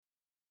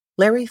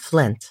Larry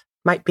Flynt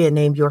might be a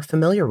name you're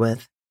familiar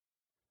with.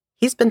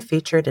 He's been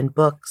featured in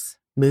books,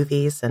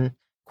 movies, and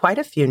quite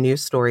a few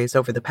news stories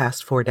over the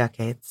past 4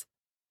 decades.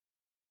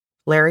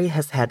 Larry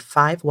has had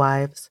 5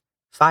 wives,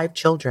 5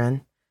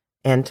 children,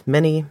 and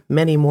many,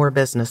 many more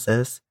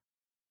businesses.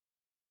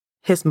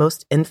 His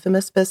most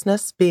infamous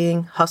business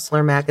being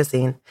Hustler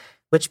magazine,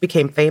 which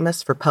became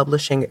famous for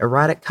publishing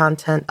erotic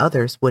content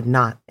others would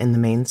not in the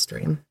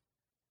mainstream.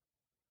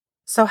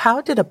 So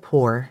how did a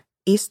poor,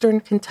 Eastern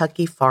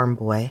Kentucky farm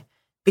boy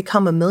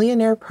become a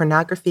millionaire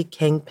pornography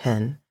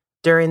kingpin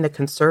during the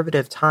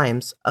conservative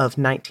times of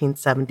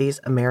 1970s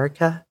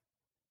America?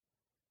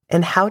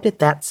 And how did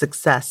that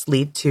success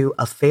lead to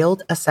a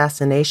failed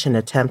assassination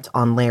attempt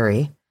on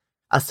Larry,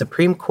 a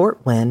Supreme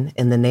Court win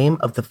in the name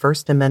of the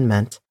First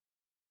Amendment,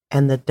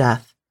 and the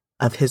death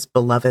of his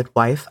beloved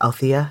wife,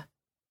 Althea?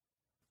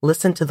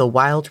 Listen to the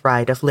wild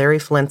ride of Larry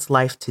Flynt's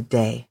life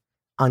today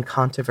on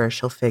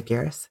Controversial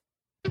Figures.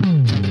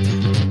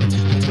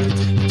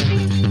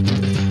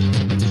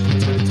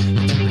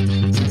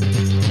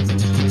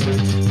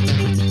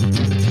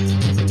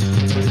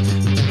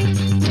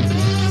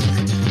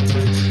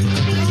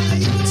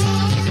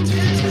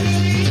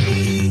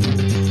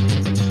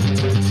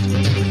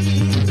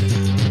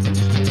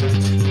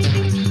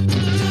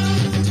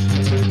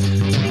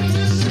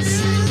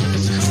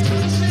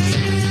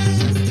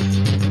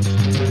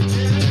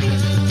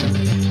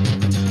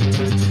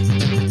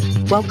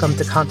 Welcome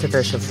to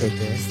Controversial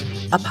Figures,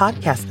 a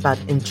podcast about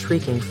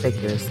intriguing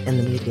figures in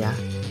the media.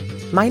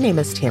 My name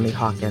is Tammy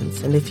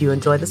Hawkins, and if you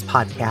enjoy this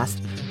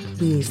podcast,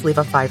 please leave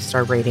a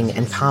 5-star rating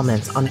and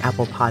comment on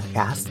Apple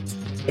Podcasts.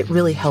 It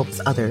really helps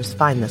others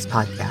find this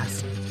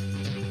podcast.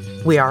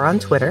 We are on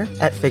Twitter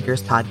at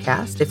Figures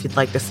Podcast if you'd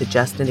like to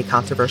suggest any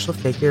controversial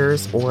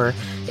figures, or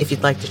if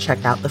you'd like to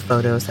check out the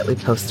photos that we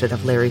posted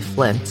of Larry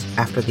Flynt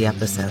after the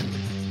episode.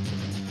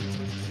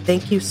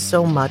 Thank you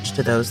so much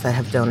to those that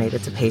have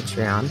donated to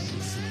Patreon.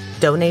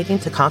 Donating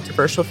to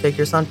Controversial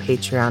Figures on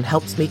Patreon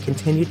helps me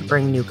continue to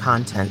bring new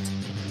content,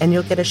 and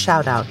you'll get a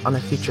shout out on a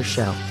future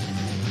show.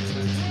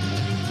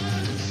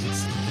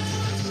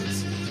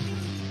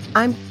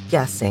 I'm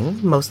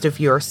guessing most of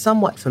you are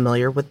somewhat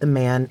familiar with the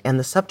man and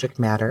the subject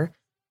matter,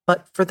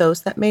 but for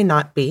those that may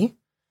not be,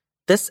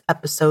 this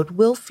episode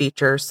will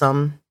feature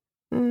some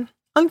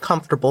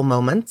uncomfortable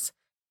moments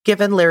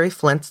given Larry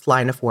Flynt's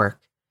line of work,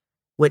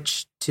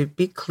 which, to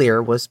be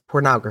clear, was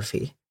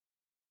pornography.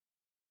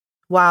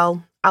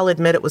 While I'll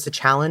admit it was a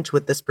challenge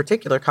with this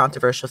particular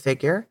controversial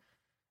figure,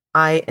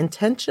 I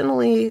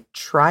intentionally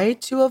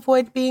tried to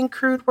avoid being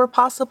crude where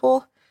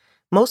possible,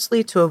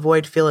 mostly to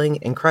avoid feeling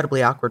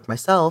incredibly awkward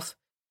myself.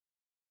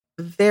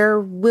 There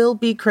will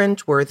be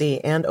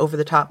cringeworthy and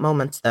over-the-top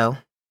moments, though.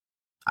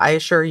 I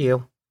assure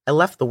you, I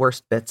left the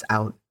worst bits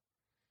out.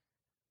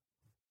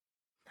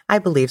 I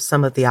believe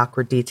some of the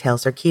awkward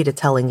details are key to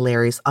telling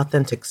Larry's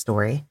authentic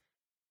story.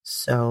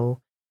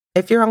 So,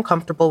 if you're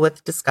uncomfortable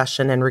with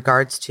discussion in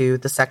regards to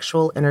the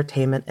sexual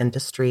entertainment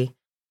industry,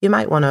 you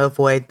might want to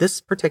avoid this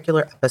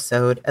particular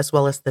episode as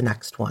well as the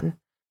next one.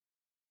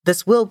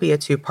 This will be a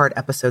 2-part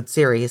episode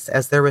series,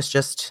 as there was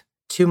just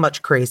too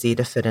much crazy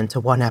to fit into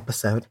one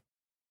episode.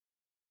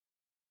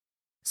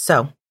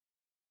 So,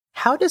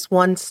 how does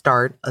one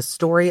start a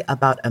story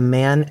about a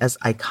man as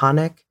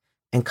iconic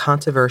and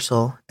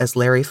controversial as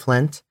Larry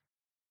Flynt,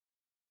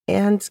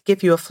 and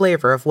give you a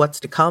flavor of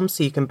what's to come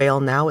so you can bail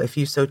now if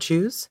you so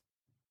choose?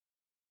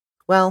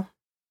 Well,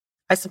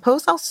 I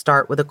suppose I'll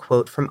start with a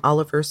quote from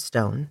Oliver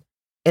Stone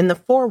in the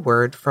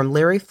foreword from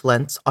Larry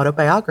Flynt's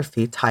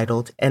autobiography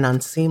titled An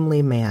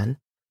Unseemly Man,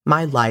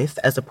 My Life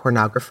as a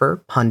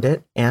Pornographer,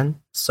 Pundit,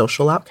 and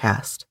Social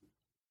Outcast.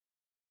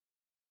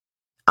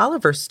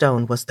 Oliver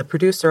Stone was the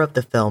producer of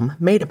the film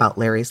made about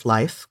Larry's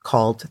life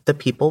called The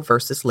People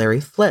vs.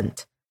 Larry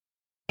Flynt,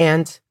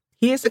 and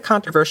he is a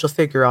controversial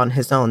figure on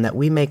his own that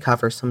we may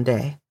cover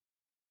someday.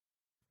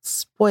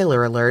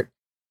 Spoiler alert,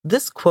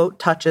 this quote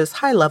touches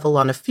high level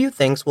on a few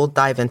things we'll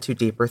dive into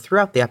deeper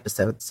throughout the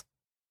episodes.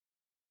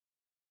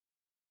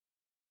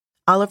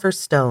 Oliver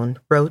Stone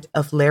wrote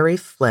of Larry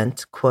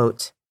Flynt,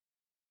 quote,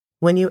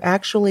 "When you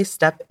actually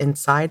step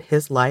inside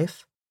his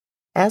life,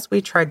 as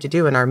we tried to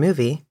do in our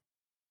movie,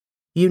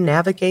 you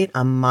navigate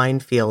a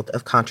minefield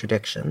of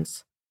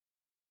contradictions.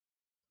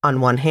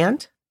 On one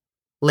hand,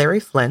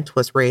 Larry Flynt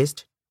was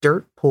raised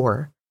dirt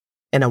poor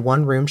in a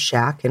 1-room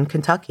shack in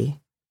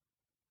Kentucky.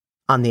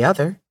 On the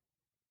other,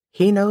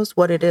 he knows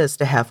what it is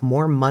to have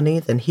more money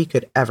than he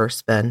could ever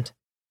spend.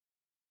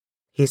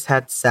 He's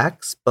had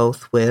sex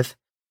both with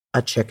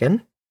a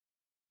chicken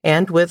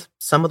and with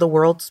some of the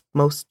world's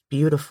most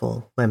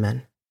beautiful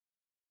women.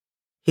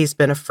 He's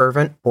been a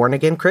fervent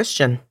born-again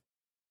Christian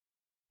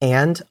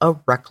and a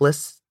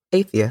reckless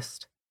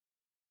atheist.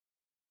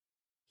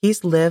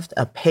 He's lived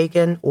a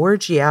pagan,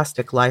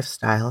 orgiastic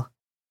lifestyle,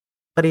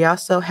 but he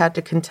also had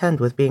to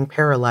contend with being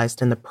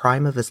paralyzed in the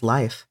prime of his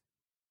life.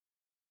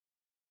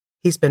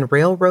 He's been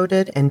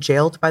railroaded and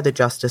jailed by the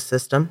justice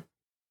system,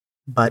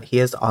 but he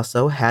has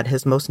also had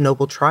his most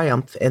noble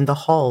triumph in the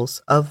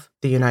halls of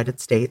the United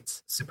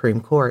States Supreme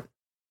Court.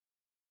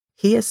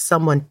 He is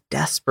someone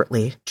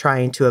desperately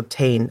trying to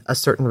obtain a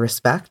certain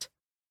respect,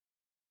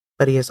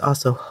 but he is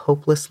also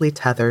hopelessly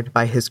tethered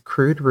by his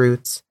crude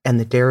roots and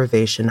the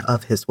derivation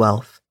of his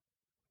wealth.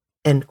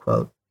 End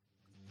quote.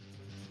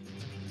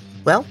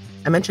 Well,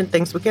 I mentioned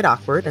things would get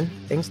awkward, and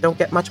things don't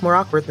get much more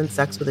awkward than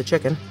sex with a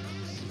chicken.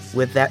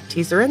 With that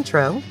teaser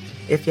intro,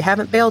 if you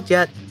haven't bailed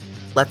yet,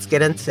 let's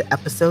get into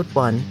episode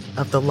 1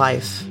 of the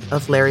life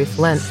of Larry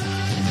Flynt.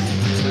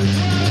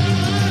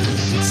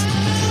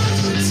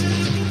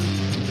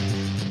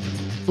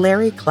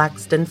 Larry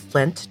Claxton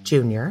Flynt,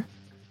 Jr.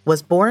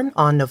 was born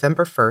on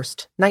November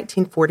 1st,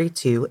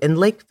 1942 in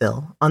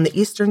Lakeville on the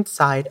eastern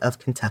side of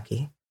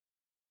Kentucky.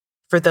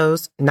 For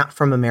those not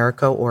from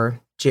America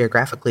or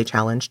geographically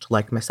challenged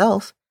like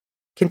myself,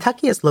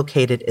 Kentucky is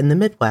located in the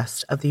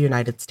Midwest of the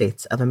United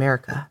States of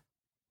America.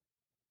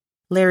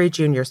 Larry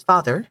Jr.'s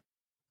father,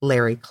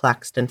 Larry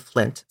Claxton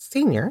Flynt,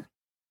 Sr.,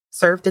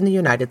 served in the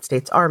United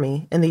States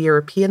Army in the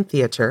European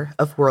theater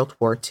of World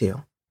War II.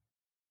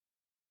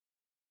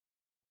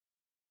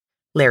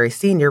 Larry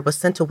Sr. was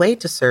sent away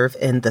to serve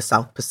in the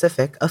South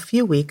Pacific a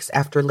few weeks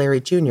after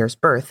Larry Jr.'s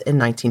birth in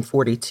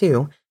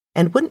 1942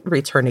 and wouldn't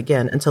return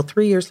again until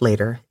 3 years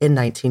later in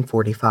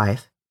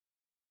 1945.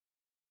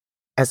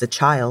 As a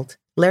child,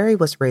 Larry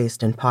was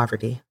raised in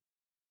poverty.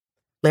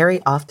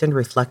 Larry often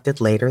reflected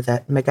later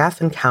that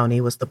McGaffin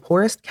County was the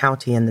poorest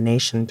county in the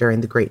nation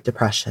during the Great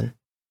Depression.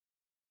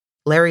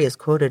 Larry is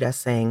quoted as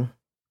saying,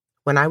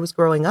 "When I was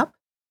growing up,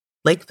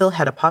 Lakeville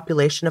had a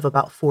population of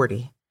about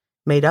 40,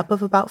 made up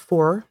of about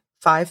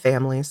 5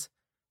 families.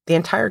 The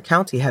entire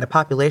county had a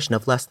population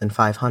of less than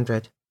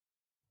 500.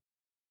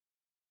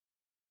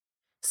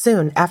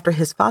 Soon after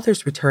his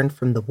father's return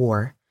from the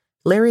war,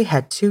 Larry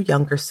had 2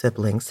 younger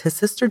siblings, his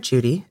sister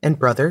Judy and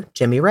brother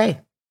Jimmy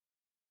Ray.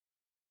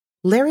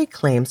 Larry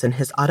claims in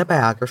his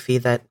autobiography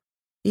that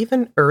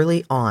even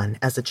early on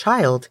as a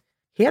child,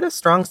 he had a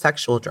strong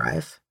sexual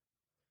drive.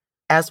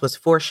 As was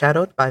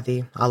foreshadowed by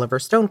the Oliver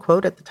Stone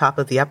quote at the top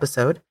of the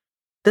episode,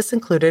 this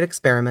included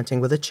experimenting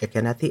with a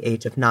chicken at the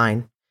age of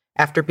 9,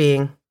 after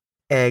being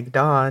egged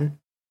on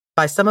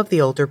by some of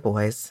the older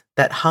boys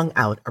that hung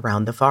out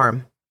around the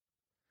farm.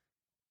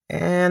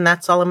 And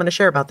that's all I'm going to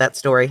share about that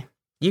story.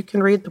 You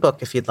can read the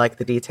book if you'd like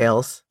the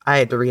details. I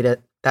had to read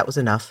it. That was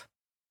enough.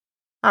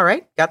 All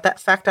right, got that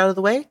fact out of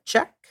the way.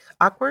 Check.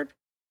 Awkward.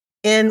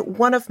 In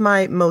one of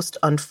my most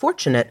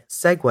unfortunate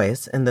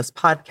segues in this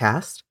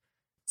podcast,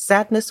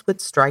 sadness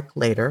would strike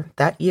later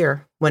that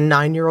year when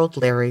 9-year-old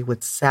Larry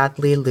would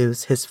sadly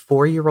lose his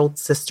 4-year-old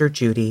sister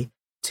Judy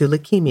to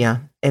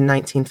leukemia in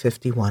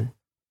 1951.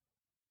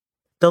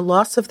 The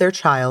loss of their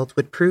child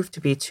would prove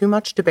to be too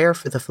much to bear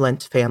for the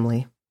Flynt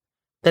family.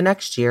 The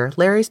next year,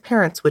 Larry's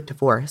parents would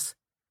divorce.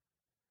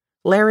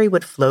 Larry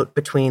would float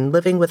between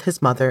living with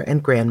his mother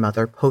and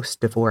grandmother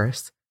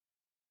post-divorce.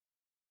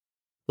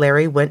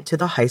 Larry went to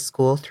the high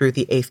school through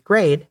the 8th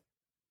grade,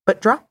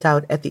 but dropped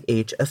out at the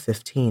age of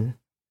 15.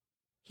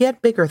 He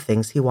had bigger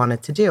things he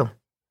wanted to do,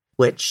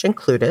 which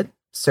included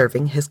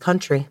serving his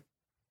country.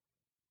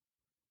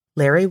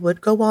 Larry would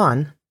go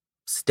on,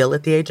 still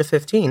at the age of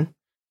 15,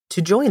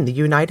 to join the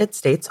United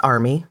States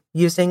Army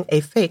using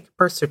a fake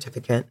birth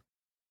certificate.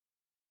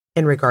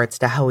 In regards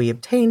to how he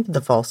obtained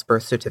the false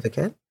birth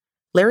certificate,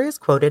 Larry is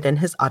quoted in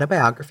his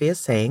autobiography as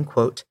saying,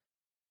 quote,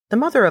 "The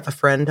mother of a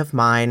friend of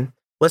mine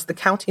was the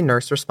county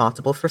nurse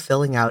responsible for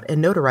filling out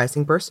and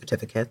notarizing birth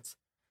certificates.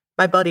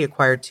 My buddy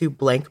acquired 2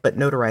 blank but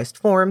notarized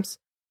forms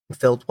and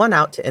filled one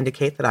out to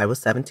indicate that I was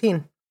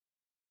 17.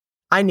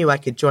 I knew I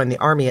could join the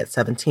Army at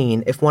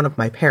 17 if one of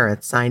my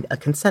parents signed a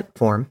consent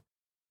form,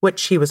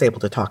 which he was able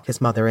to talk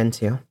his mother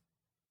into."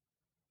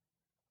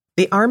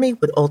 The Army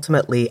would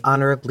ultimately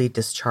honorably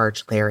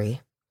discharge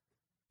Larry.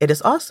 It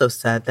is also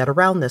said that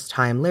around this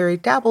time, Larry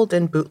dabbled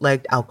in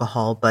bootlegged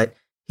alcohol, but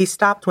he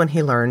stopped when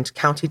he learned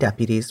county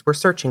deputies were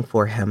searching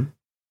for him.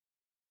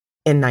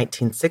 In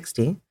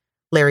 1960,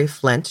 Larry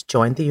Flynt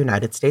joined the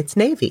United States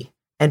Navy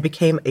and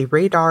became a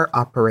radar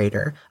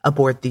operator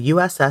aboard the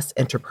USS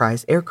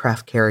Enterprise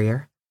aircraft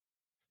carrier.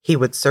 He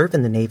would serve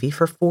in the Navy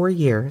for 4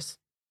 years.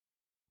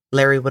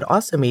 Larry would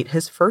also meet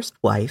his first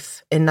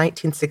wife in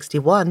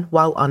 1961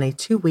 while on a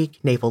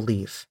 2-week naval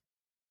leave.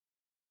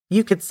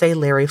 You could say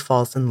Larry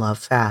falls in love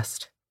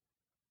fast.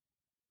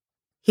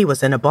 He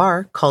was in a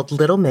bar called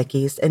Little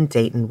Mickey's in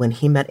Dayton when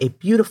he met a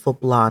beautiful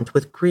blonde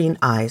with green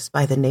eyes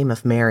by the name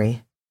of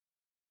Mary.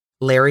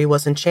 Larry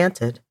was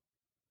enchanted,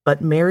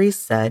 but Mary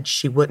said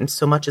she wouldn't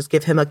so much as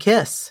give him a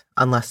kiss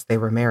unless they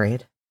were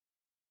married.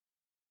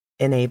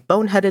 In a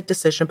boneheaded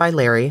decision by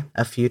Larry,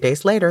 a few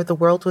days later, the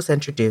world was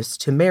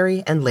introduced to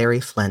Mary and Larry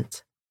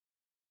Flynt.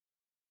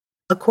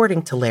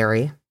 According to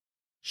Larry,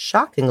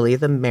 shockingly,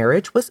 the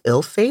marriage was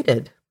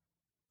ill-fated.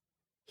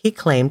 He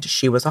claimed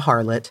she was a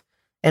harlot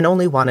and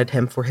only wanted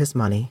him for his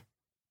money.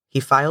 He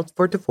filed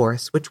for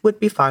divorce, which would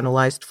be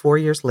finalized 4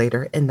 years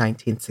later in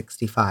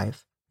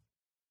 1965.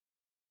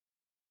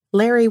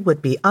 Larry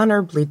would be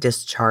honorably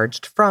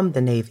discharged from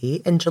the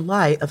Navy in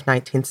July of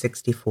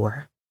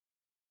 1964.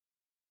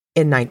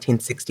 In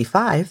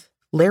 1965,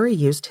 Larry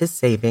used his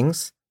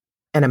savings,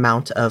 an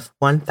amount of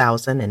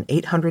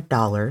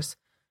 $1,800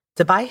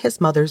 to buy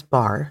his mother's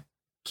bar,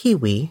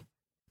 Kiwi,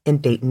 in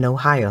Dayton,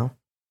 Ohio.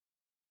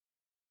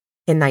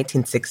 In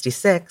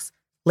 1966,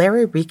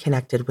 Larry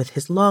reconnected with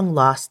his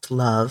long-lost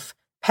love,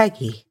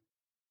 Peggy.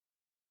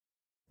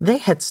 They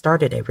had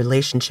started a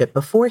relationship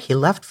before he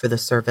left for the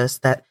service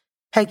that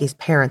Peggy's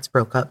parents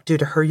broke up due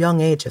to her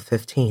young age of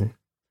 15.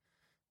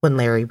 When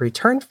Larry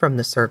returned from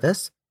the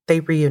service, they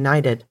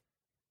reunited.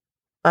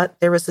 But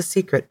there was a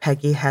secret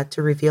Peggy had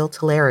to reveal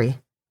to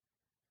Larry.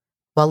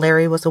 While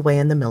Larry was away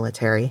in the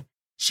military,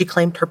 she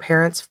claimed her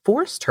parents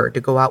forced her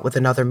to go out with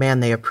another man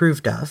they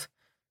approved of.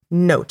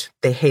 Note,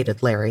 they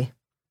hated Larry.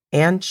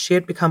 And she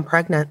had become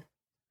pregnant.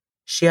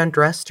 She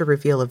undressed to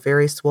reveal a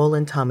very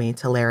swollen tummy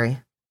to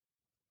Larry.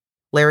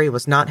 Larry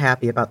was not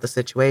happy about the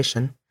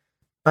situation,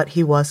 but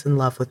he was in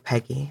love with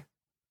Peggy.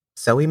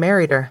 So he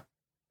married her.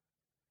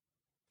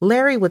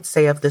 Larry would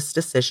say of this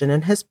decision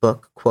in his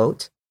book,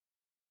 quote,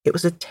 "It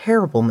was a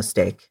terrible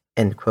mistake,"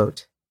 end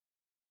quote.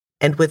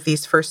 And with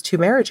these first two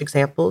marriage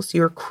examples,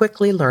 you are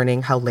quickly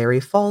learning how Larry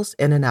falls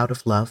in and out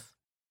of love.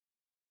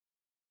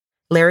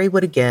 Larry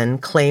would again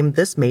claim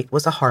this mate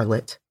was a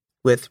harlot,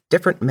 with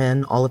different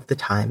men all of the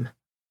time.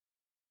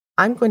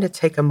 I'm going to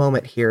take a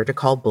moment here to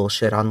call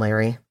bullshit on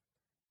Larry.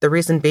 The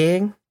reason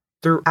being,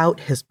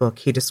 throughout his book,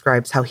 he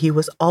describes how he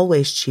was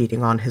always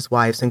cheating on his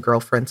wives and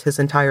girlfriends his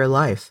entire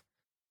life.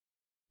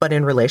 But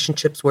in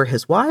relationships where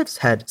his wives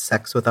had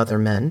sex with other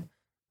men,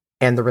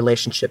 and the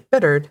relationship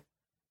bittered,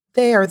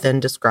 they are then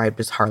described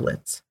as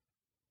harlots.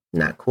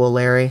 Not cool,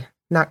 Larry.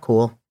 Not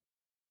cool.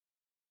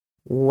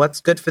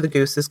 What's good for the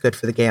goose is good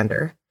for the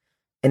gander.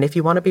 And if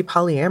you want to be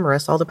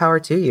polyamorous, all the power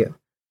to you.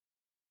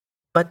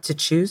 But to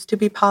choose to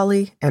be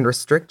poly and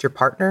restrict your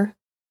partner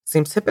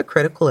seems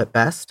hypocritical at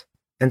best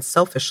and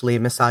selfishly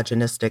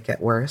misogynistic at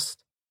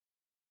worst.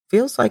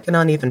 Feels like an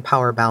uneven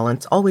power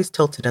balance always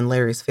tilted in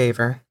Larry's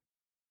favor.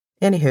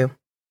 Anywho,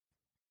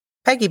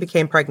 Peggy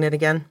became pregnant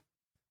again.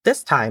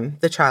 This time,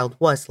 the child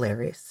was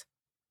Larry's.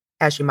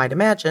 As you might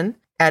imagine,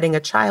 adding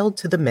a child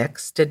to the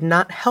mix did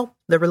not help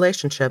the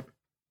relationship.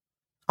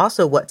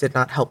 Also, what did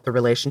not help the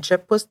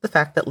relationship was the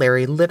fact that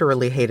Larry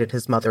literally hated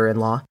his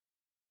mother-in-law,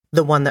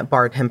 the one that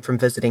barred him from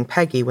visiting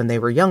Peggy when they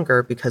were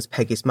younger because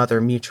Peggy's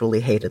mother mutually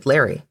hated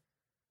Larry.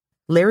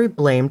 Larry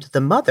blamed the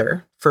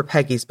mother for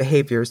Peggy's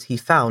behaviors he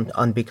found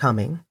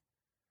unbecoming.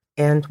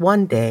 And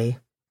one day,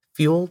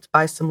 fueled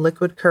by some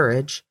liquid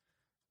courage,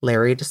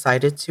 Larry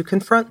decided to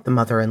confront the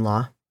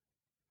mother-in-law.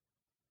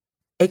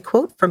 A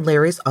quote from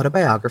Larry's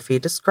autobiography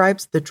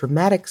describes the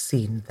dramatic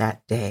scene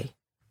that day.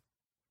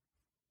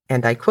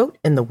 And I quote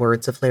in the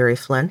words of Larry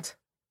Flynt,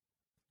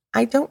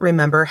 "I don't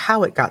remember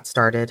how it got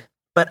started,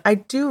 but I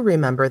do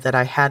remember that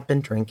I had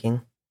been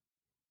drinking.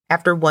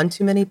 After one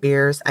too many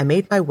beers, I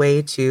made my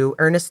way to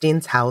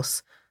Ernestine's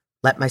house,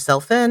 let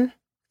myself in,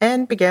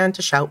 and began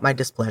to shout my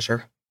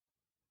displeasure.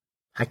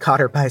 I caught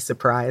her by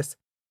surprise.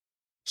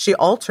 She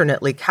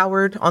alternately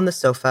cowered on the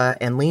sofa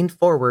and leaned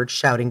forward,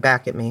 shouting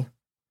back at me.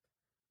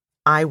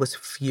 I was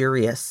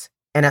furious,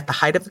 and at the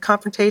height of the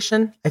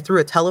confrontation, I threw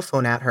a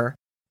telephone at her,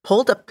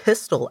 pulled a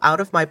pistol out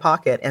of my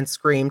pocket, and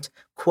screamed,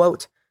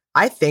 quote,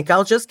 'I think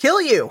I'll just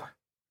kill you!'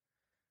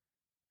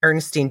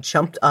 Ernestine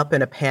jumped up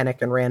in a panic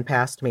and ran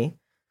past me.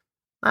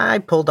 I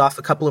pulled off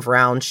a couple of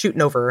rounds,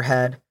 shooting over her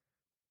head.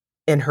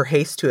 In her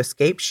haste to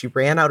escape, she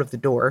ran out of the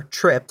door,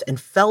 tripped, and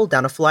fell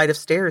down a flight of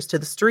stairs to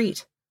the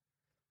street.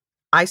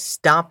 I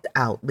stomped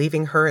out,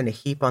 leaving her in a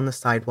heap on the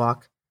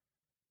sidewalk.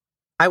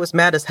 I was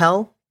mad as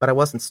hell, but I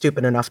wasn't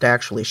stupid enough to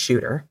actually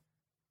shoot her."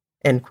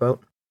 End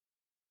quote.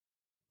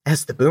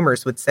 As the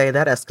boomers would say,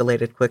 that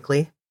escalated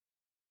quickly.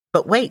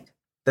 But wait,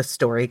 the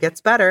story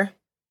gets better.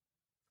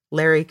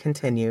 Larry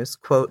continues,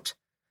 quote,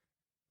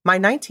 "My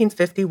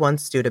 1951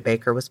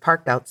 Studebaker was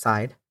parked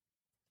outside.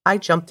 I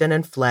jumped in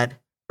and fled,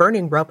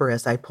 burning rubber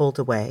as I pulled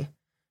away.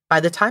 By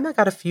the time I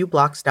got a few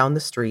blocks down the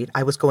street,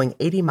 I was going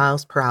 80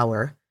 miles per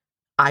hour.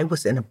 I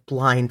was in a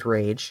blind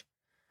rage.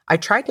 I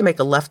tried to make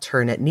a left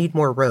turn at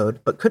Needmore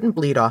Road, but couldn't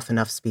bleed off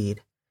enough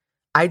speed.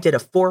 I did a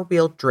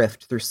four-wheel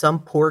drift through some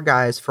poor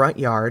guy's front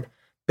yard,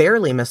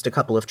 barely missed a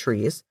couple of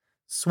trees,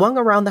 swung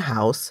around the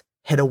house,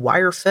 hit a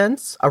wire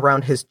fence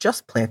around his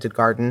just-planted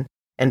garden,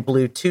 and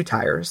blew 2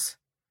 tires.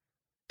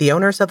 The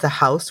owners of the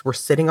house were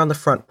sitting on the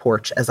front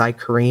porch as I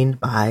careened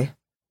by."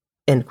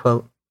 End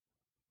quote.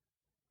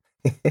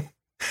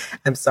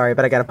 I'm sorry,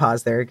 but I gotta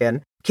pause there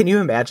again. Can you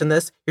imagine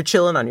this? You're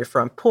chilling on your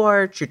front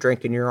porch, you're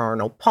drinking your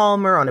Arnold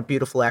Palmer on a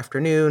beautiful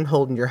afternoon,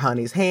 holding your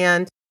honey's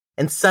hand,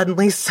 and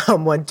suddenly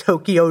someone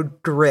Tokyo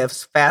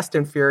drifts Fast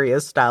and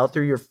Furious style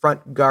through your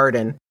front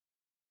garden.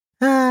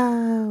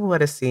 Ah,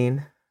 what a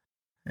scene.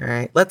 All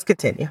right, let's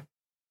continue.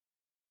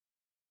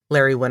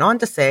 Larry went on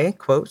to say,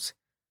 quote,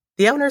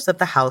 "The owners of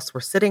the house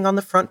were sitting on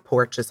the front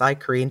porch as I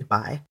careened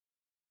by.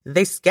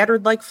 They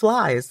scattered like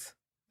flies.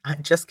 I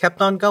just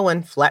kept on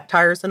going, flat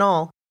tires and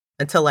all,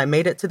 until I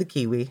made it to the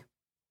Kiwi.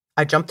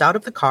 I jumped out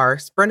of the car,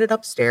 sprinted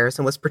upstairs,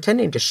 and was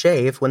pretending to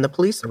shave when the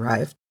police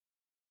arrived.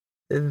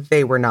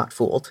 They were not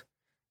fooled.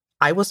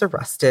 I was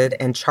arrested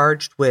and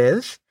charged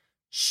with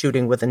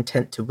shooting with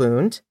intent to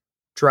wound,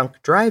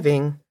 drunk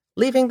driving,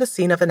 leaving the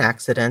scene of an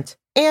accident,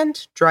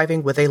 and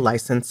driving with a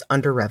license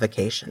under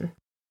revocation.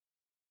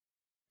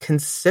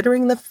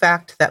 Considering the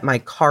fact that my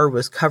car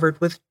was covered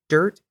with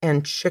dirt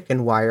and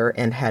chicken wire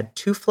and had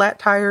 2 flat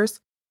tires,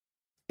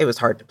 it was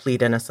hard to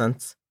plead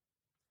innocence.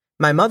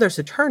 My mother's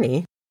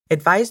attorney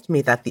advised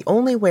me that the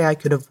only way I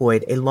could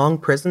avoid a long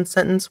prison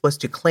sentence was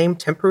to claim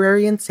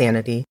temporary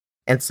insanity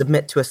and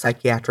submit to a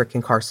psychiatric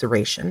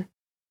incarceration.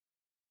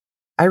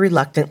 I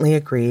reluctantly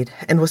agreed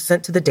and was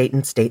sent to the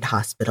Dayton State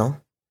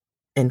Hospital."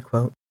 End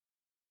quote.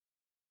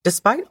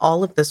 Despite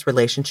all of this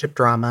relationship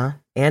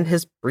drama and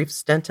his brief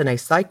stint in a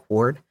psych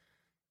ward,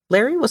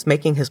 Larry was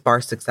making his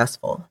bar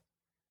successful.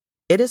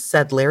 It is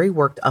said Larry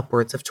worked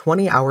upwards of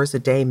 20 hours a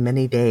day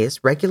many days,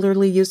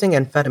 regularly using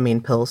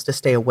amphetamine pills to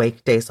stay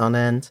awake days on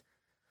end.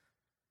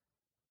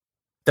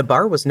 The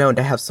bar was known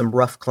to have some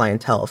rough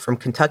clientele from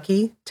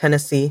Kentucky,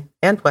 Tennessee,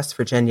 and West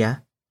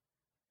Virginia.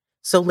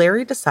 So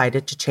Larry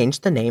decided to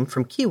change the name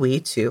from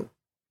Kiwi to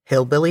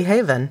Hillbilly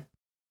Haven.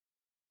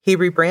 He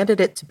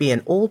rebranded it to be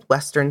an old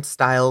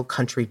Western-style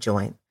country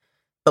joint.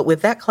 But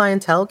with that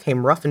clientele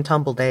came rough and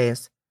tumble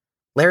days.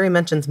 Larry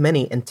mentions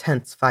many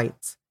intense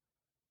fights.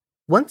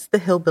 Once the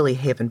Hillbilly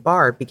Haven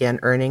bar began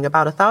earning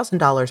about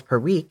 $1,000 per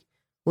week,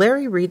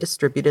 Larry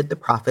redistributed the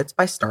profits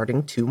by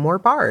starting 2 more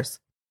bars.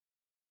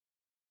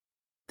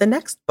 The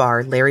next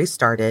bar Larry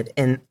started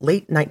in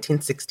late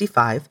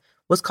 1965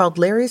 was called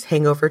Larry's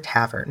Hangover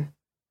Tavern.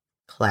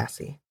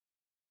 Classy.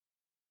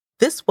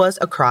 This was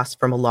across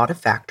from a lot of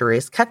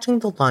factories, catching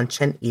the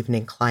lunch and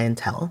evening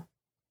clientele.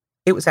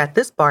 It was at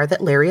this bar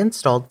that Larry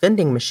installed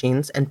vending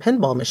machines and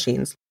pinball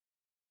machines.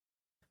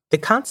 The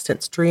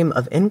constant stream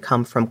of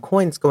income from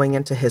coins going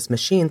into his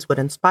machines would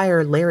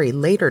inspire Larry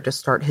later to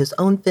start his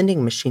own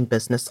vending machine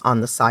business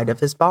on the side of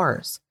his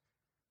bars.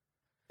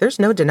 There's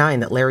no denying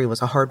that Larry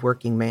was a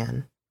hardworking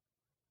man.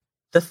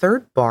 The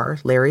third bar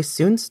Larry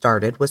soon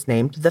started was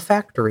named The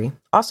Factory,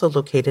 also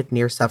located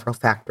near several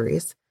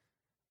factories.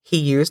 He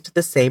used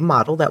the same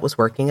model that was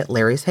working at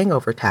Larry's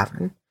Hangover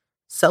Tavern: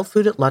 sell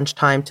food at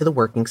lunchtime to the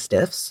working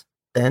stiffs,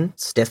 then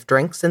stiff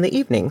drinks in the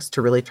evenings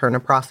to really turn a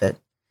profit,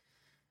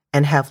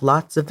 and have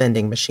lots of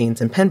vending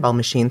machines and pinball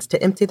machines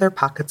to empty their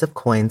pockets of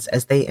coins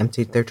as they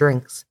emptied their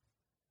drinks.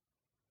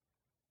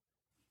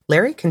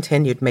 Larry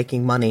continued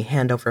making money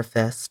hand over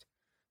fist,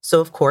 so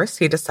of course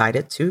he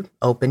decided to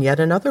open yet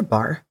another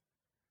bar.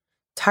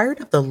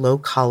 Tired of the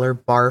low-collar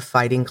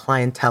bar-fighting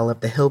clientele of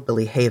the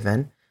Hillbilly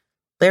Haven,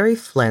 Larry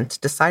Flynt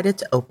decided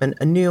to open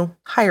a new,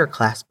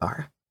 higher-class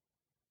bar.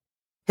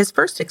 His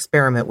first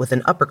experiment with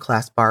an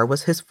upper-class bar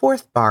was his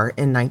 4th bar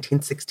in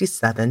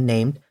 1967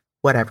 named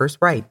Whatever's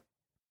Right.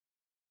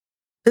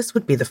 This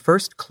would be the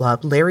first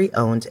club Larry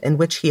owned in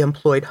which he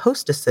employed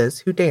hostesses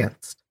who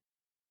danced.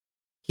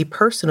 He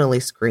personally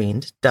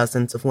screened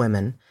dozens of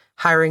women,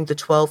 hiring the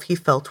 12 he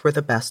felt were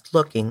the best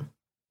looking.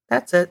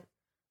 That's it.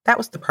 That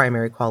was the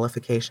primary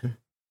qualification.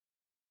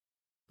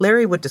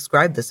 Larry would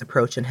describe this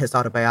approach in his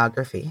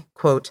autobiography,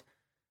 quote,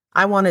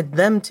 "I wanted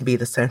them to be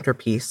the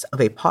centerpiece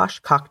of a posh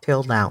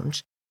cocktail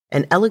lounge,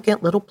 an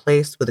elegant little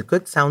place with a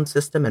good sound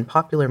system and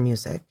popular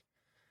music.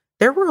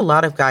 There were a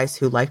lot of guys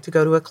who liked to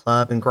go to a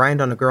club and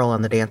grind on a girl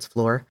on the dance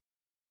floor.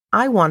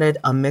 I wanted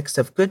a mix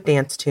of good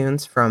dance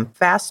tunes from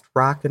fast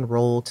rock and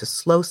roll to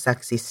slow,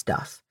 sexy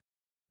stuff.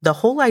 The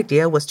whole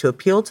idea was to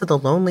appeal to the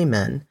lonely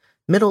men,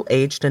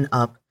 middle-aged and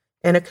up,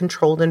 in a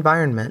controlled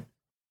environment."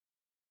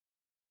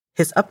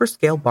 His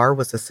upper-scale bar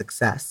was a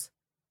success.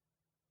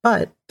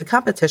 But the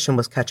competition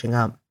was catching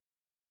up.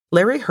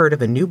 Larry heard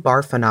of a new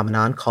bar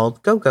phenomenon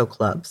called go-go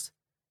clubs.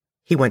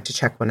 He went to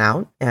check one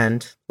out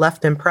and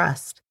left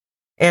impressed,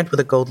 and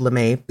with a gold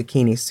lame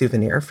bikini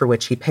souvenir for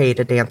which he paid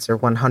a dancer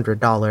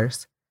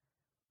 $100.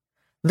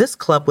 This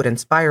club would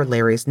inspire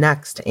Larry's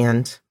next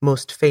and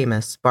most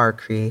famous bar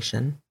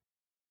creation.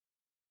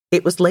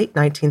 It was late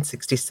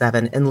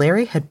 1967, and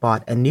Larry had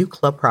bought a new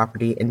club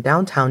property in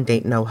downtown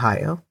Dayton,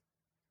 Ohio.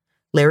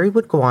 Larry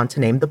would go on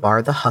to name the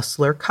bar the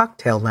Hustler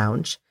Cocktail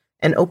Lounge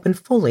and open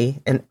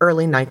fully in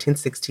early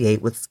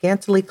 1968 with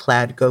scantily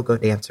clad go-go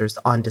dancers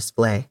on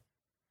display.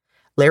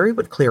 Larry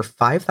would clear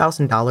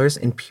 $5,000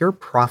 in pure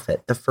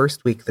profit the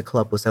first week the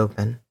club was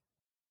open.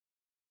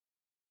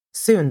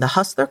 Soon, the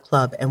Hustler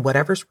Club and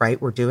Whatever's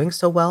Right were doing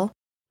so well,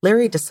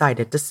 Larry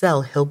decided to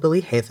sell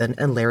Hillbilly Haven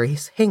and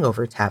Larry's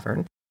Hangover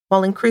Tavern,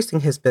 while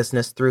increasing his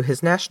business through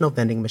his national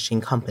vending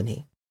machine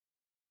company.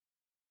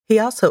 He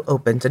also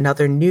opened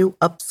another new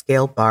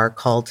upscale bar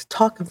called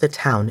Talk of the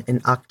Town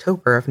in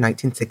October of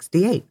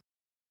 1968.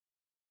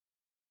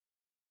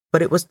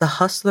 But it was the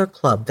Hustler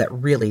Club that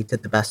really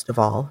did the best of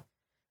all.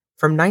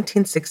 From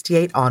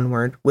 1968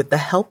 onward, with the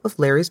help of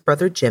Larry's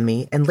brother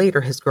Jimmy and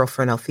later his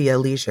girlfriend Althea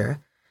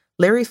Leisure,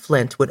 Larry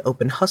Flynt would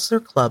open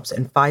Hustler Clubs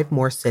in 5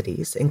 more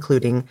cities,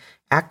 including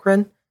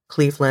Akron,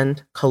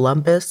 Cleveland,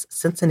 Columbus,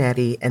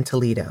 Cincinnati, and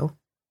Toledo.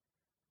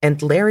 And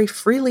Larry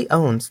freely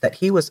owns that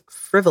he was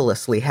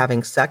frivolously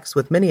having sex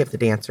with many of the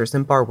dancers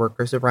and bar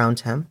workers around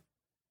him.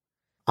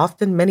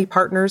 Often many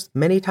partners,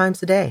 many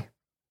times a day.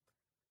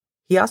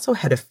 He also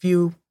had a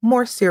few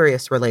more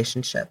serious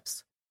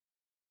relationships.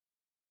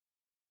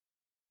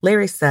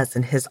 Larry says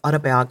in his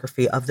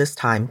autobiography of this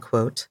time,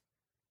 quote,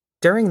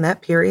 "During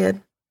that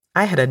period,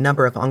 I had a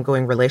number of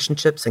ongoing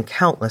relationships and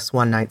countless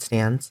one-night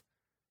stands.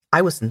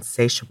 I was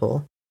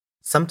insatiable,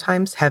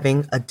 sometimes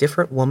having a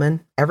different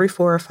woman every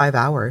 4 or 5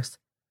 hours.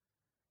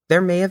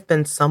 There may have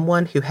been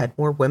someone who had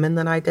more women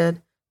than I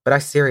did, but I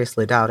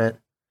seriously doubt it.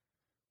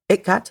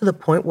 It got to the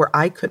point where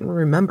I couldn't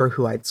remember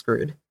who I'd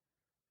screwed.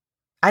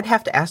 I'd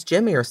have to ask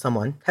Jimmy or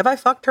someone, have I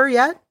fucked her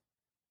yet?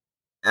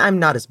 I'm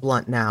not as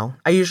blunt now.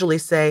 I usually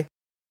say,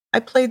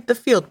 I played the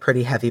field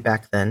pretty heavy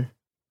back then.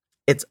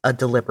 It's a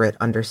deliberate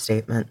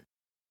understatement.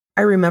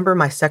 I remember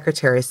my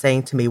secretary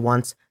saying to me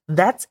once,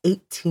 that's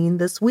 18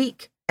 this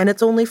week, and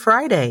it's only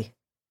Friday.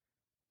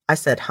 I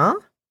said, huh?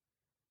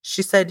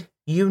 She said,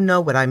 you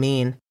know what I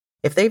mean.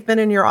 If they've been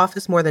in your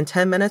office more than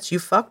 10 minutes, you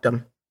fucked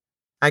them.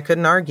 I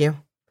couldn't argue.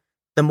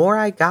 The more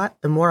I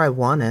got, the more I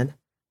wanted.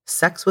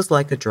 Sex was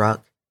like a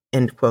drug."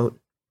 End quote.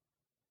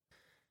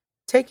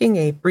 Taking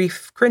a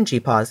brief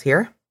cringy pause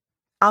here,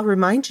 I'll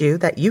remind you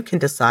that you can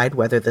decide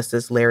whether this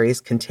is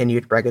Larry's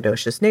continued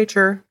braggadocious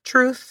nature,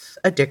 truth,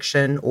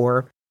 addiction,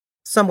 or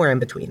somewhere in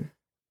between.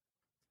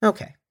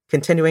 Okay,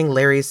 continuing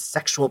Larry's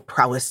sexual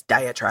prowess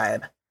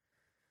diatribe.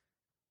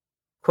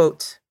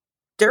 Quote,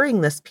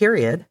 "During this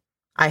period,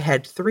 I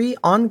had 3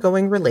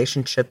 ongoing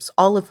relationships,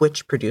 all of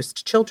which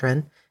produced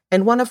children,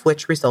 and one of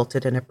which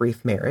resulted in a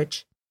brief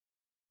marriage.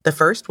 The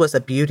first was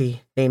a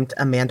beauty named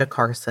Amanda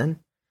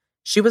Carson.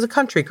 She was a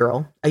country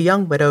girl, a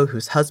young widow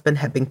whose husband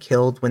had been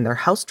killed when their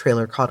house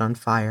trailer caught on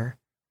fire.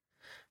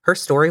 Her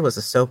story was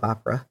a soap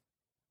opera.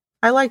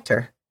 I liked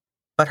her,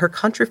 but her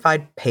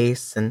countrified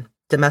pace and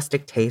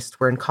domestic taste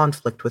were in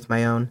conflict with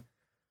my own.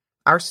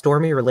 Our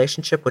stormy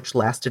relationship, which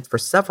lasted for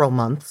several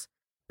months,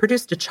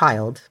 produced a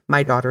child,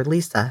 my daughter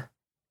Lisa.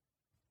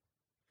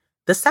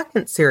 The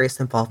second serious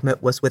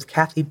involvement was with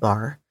Kathy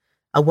Barr,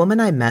 a woman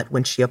I met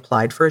when she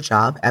applied for a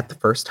job at the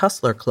First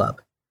Hustler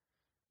Club.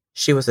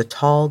 She was a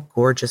tall,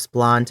 gorgeous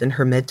blonde in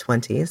her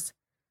mid-20s.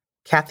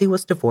 Kathy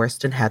was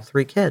divorced and had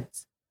 3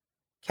 kids.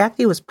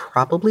 Kathy was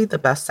probably the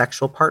best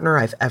sexual partner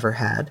I've ever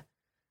had.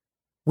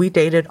 We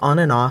dated on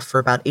and off for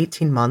about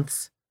 18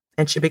 months,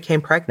 and she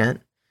became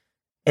pregnant.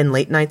 In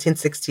late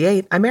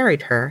 1968, I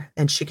married her,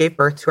 and she gave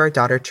birth to our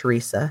daughter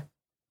Teresa,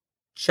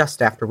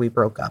 just after we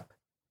broke up.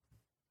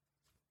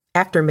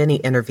 After many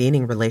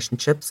intervening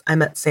relationships, I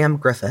met Sam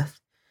Griffith.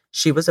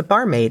 She was a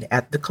barmaid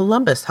at the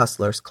Columbus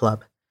Hustlers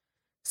Club.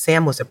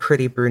 Sam was a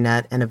pretty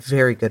brunette and a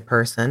very good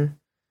person.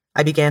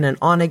 I began an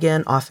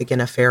on-again,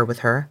 off-again affair with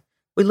her.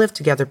 We lived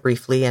together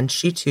briefly, and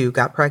she too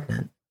got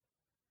pregnant.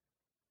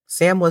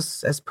 Sam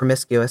was as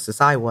promiscuous as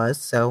I was,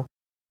 so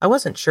I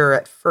wasn't sure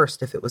at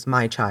first if it was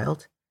my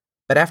child.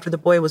 But after the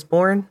boy was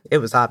born, it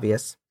was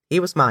obvious. He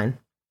was mine.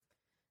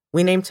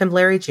 We named him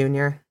Larry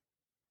Jr.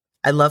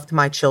 I loved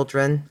my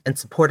children and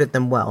supported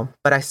them well,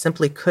 but I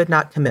simply could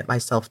not commit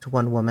myself to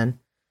one woman.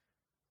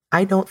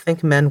 I don't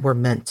think men were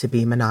meant to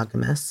be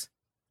monogamous."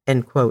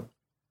 End quote.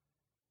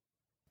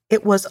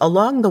 It was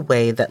along the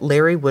way that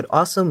Larry would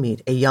also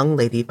meet a young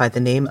lady by the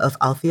name of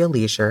Althea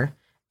Leisure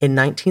in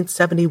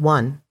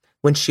 1971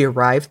 when she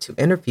arrived to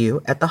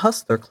interview at the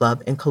Hustler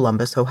Club in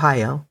Columbus,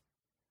 Ohio.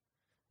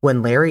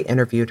 When Larry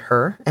interviewed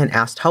her and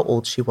asked how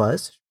old she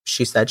was,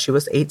 she said she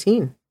was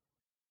 18.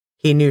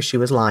 He knew she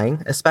was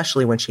lying,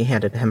 especially when she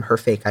handed him her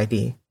fake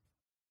ID.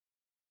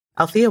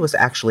 Althea was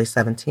actually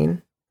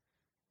 17,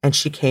 and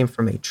she came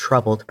from a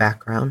troubled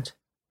background.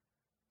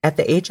 At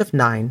the age of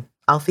 9,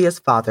 Althea's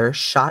father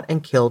shot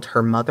and killed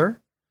her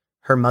mother,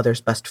 her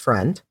mother's best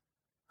friend,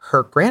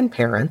 her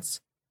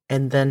grandparents,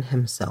 and then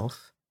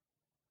himself.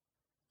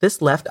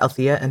 This left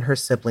Althea and her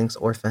siblings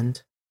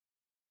orphaned.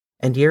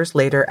 And years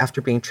later,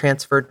 after being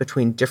transferred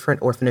between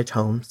different orphanage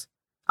homes,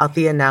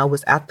 Althea now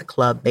was at the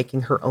club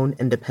making her own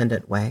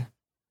independent way.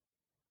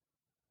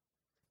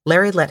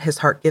 Larry let his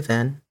heart give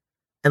in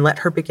and let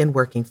her begin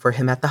working for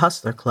him at the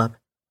Hustler Club.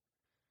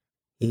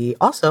 He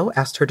also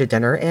asked her to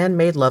dinner and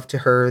made love to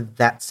her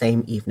that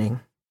same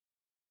evening.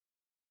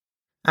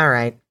 All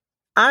right,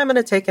 I'm going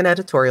to take an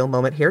editorial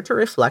moment here to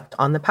reflect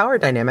on the power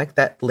dynamic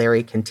that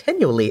Larry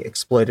continually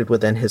exploited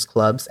within his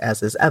clubs,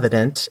 as is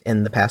evident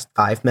in the past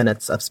 5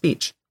 minutes of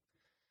speech.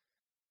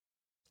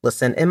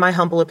 Listen, in my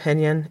humble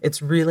opinion,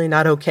 it's really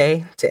not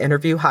okay to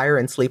interview, hire,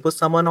 and sleep with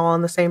someone all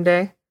on the same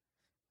day.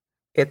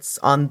 It's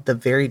on the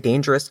very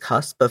dangerous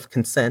cusp of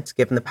consent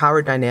given the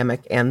power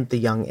dynamic and the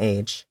young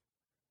age.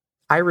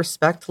 I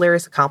respect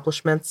Larry's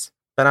accomplishments,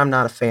 but I'm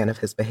not a fan of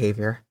his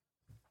behavior.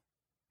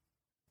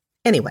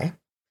 Anyway,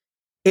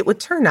 it would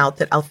turn out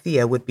that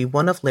Althea would be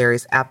one of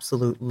Larry's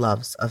absolute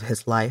loves of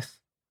his life,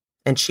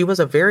 and she was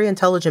a very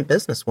intelligent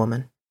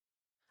businesswoman.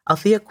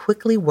 Althea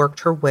quickly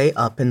worked her way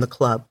up in the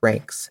club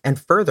ranks and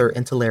further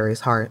into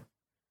Larry's heart.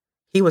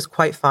 He was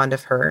quite fond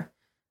of her,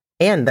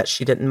 and that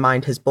she didn't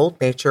mind his bold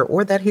nature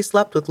or that he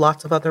slept with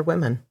lots of other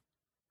women.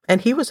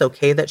 And he was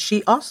okay that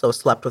she also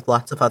slept with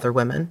lots of other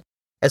women,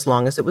 as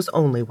long as it was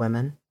only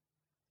women.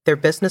 Their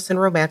business and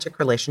romantic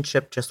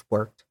relationship just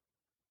worked.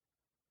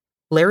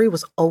 Larry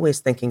was always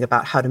thinking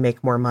about how to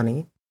make more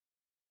money.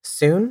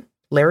 Soon,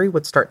 Larry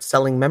would start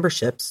selling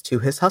memberships to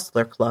his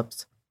hustler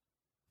clubs.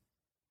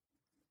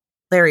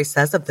 Larry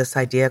says of this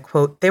idea,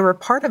 quote, "They were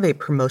part of a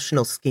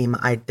promotional scheme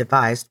I'd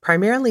devised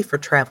primarily for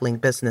traveling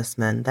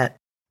businessmen that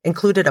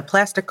included a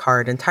plastic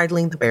card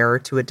entitling the bearer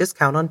to a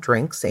discount on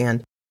drinks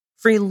and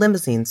free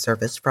limousine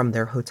service from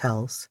their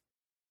hotels."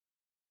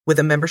 With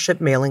a membership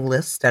mailing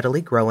list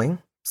steadily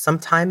growing,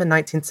 sometime in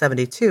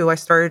 1972, I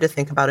started to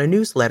think about a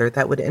newsletter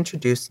that would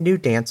introduce new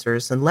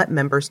dancers and let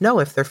members know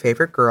if their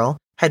favorite girl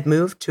had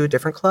moved to a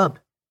different club.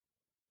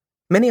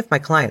 Many of my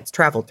clients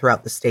traveled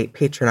throughout the state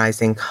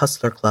patronizing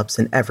hustler clubs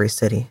in every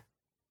city.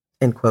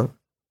 End quote.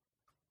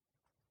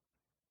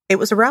 It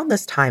was around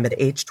this time at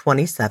age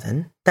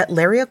 27 that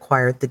Larry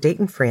acquired the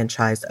Dayton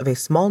franchise of a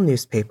small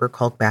newspaper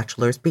called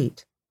Bachelor's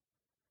Beat.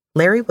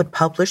 Larry would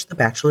publish the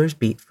Bachelor's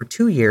Beat for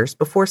 2 years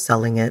before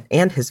selling it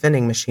and his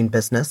vending machine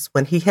business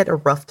when he hit a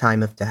rough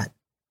time of debt.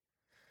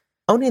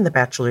 Owning the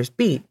Bachelor's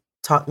Beat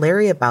taught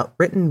Larry about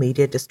written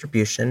media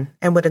distribution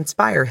and would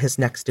inspire his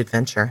next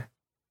adventure.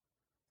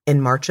 In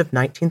March of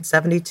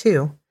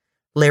 1972,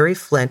 Larry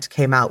Flynt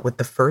came out with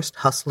the first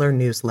Hustler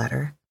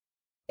newsletter,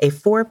 a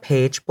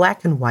 4-page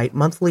black and white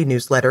monthly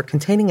newsletter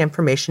containing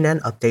information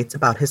and updates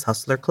about his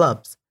hustler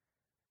clubs.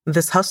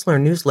 This Hustler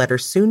newsletter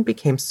soon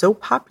became so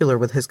popular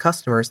with his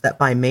customers that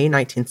by May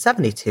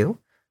 1972,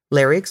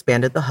 Larry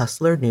expanded the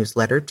Hustler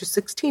newsletter to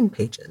 16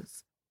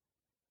 pages.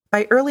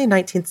 By early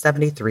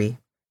 1973,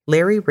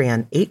 Larry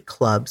ran 8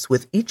 clubs,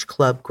 with each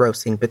club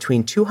grossing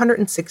between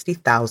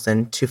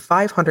 $260,000 to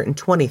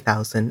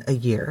 $520,000 a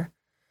year.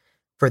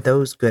 For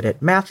those good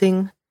at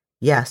mathing,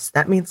 yes,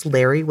 that means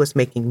Larry was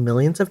making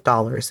millions of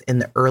dollars in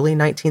the early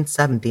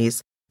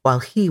 1970s while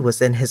he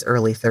was in his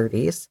early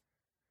 30s.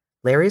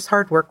 Larry's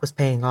hard work was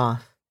paying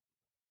off.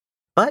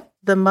 But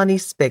the money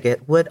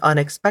spigot would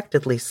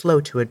unexpectedly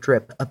slow to a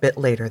drip a bit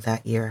later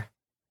that year.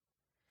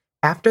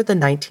 After the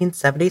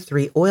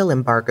 1973 oil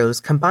embargoes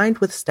combined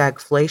with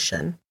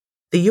stagflation,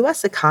 the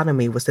U.S.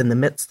 economy was in the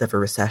midst of a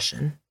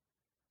recession.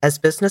 As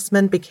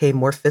businessmen became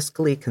more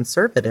fiscally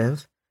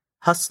conservative,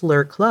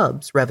 hustler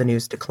clubs'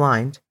 revenues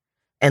declined,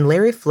 and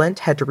Larry Flynt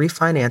had to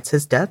refinance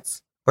his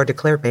debts or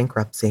declare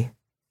bankruptcy.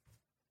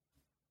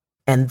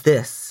 And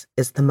this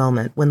is the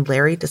moment when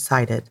Larry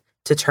decided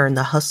to turn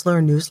the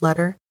Hustler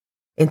newsletter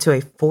into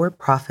a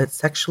for-profit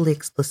sexually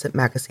explicit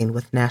magazine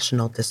with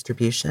national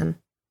distribution.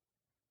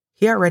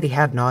 He already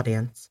had an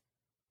audience.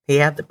 He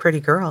had the pretty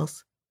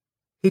girls.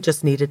 He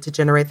just needed to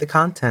generate the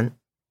content.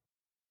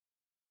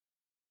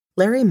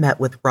 Larry met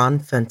with Ron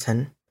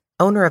Fenton,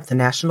 owner of the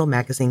national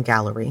magazine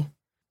Gallery,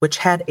 which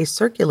had a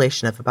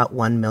circulation of about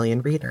 1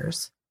 million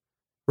readers.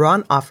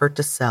 Ron offered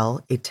to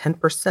sell a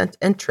 10%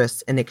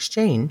 interest in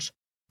exchange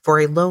for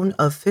a loan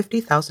of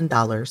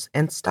 $50,000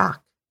 and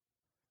stock.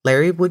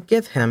 Larry would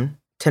give him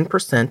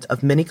 10%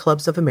 of Mini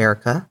Clubs of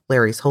America,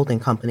 Larry's holding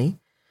company,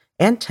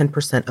 and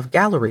 10% of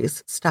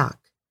Gallery's stock.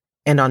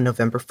 And on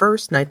November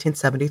 1st,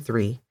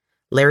 1973,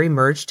 Larry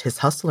merged his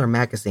Hustler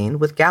magazine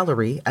with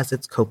Gallery as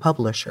its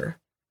co-publisher.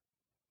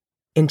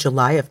 In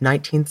July of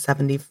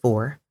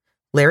 1974,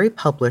 Larry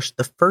published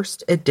the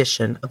first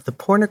edition of the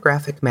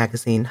pornographic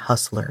magazine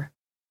Hustler.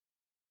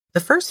 The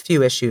first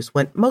few issues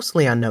went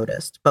mostly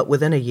unnoticed, but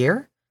within a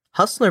year,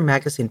 Hustler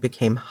magazine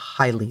became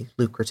highly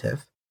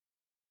lucrative.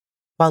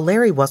 While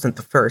Larry wasn't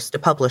the first to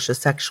publish a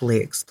sexually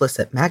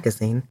explicit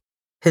magazine,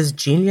 his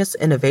genius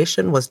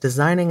innovation was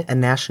designing a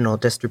national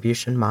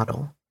distribution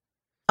model.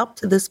 Up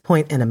to this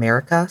point in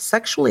America,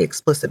 sexually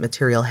explicit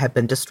material had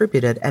been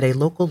distributed at a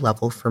local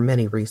level for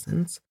many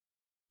reasons.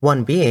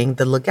 One being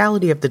the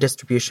legality of the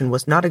distribution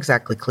was not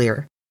exactly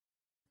clear.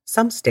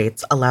 Some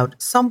states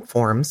allowed some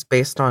forms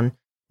based on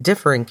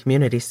differing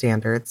community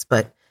standards,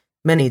 but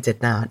many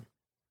did not.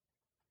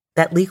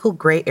 That legal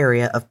gray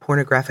area of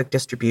pornographic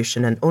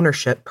distribution and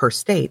ownership per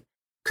state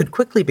could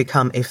quickly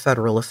become a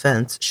federal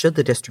offense should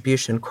the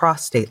distribution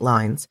cross state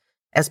lines,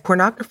 as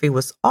pornography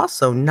was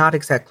also not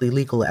exactly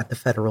legal at the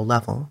federal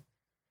level.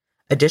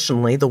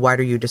 Additionally, the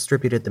wider you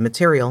distributed the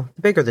material,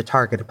 the bigger the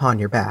target upon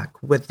your back,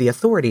 with the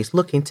authorities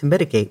looking to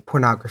mitigate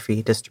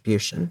pornography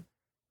distribution.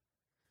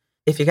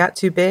 If you got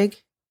too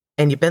big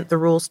and you bent the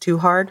rules too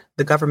hard,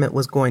 the government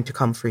was going to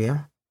come for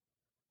you.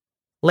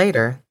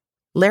 Later,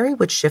 Larry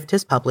would shift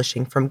his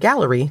publishing from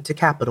Gallery to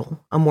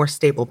Capital, a more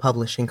stable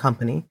publishing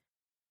company.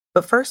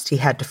 But first, he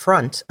had to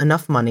front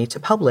enough money to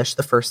publish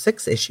the first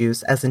 6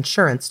 issues as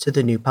insurance to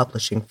the new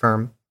publishing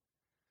firm.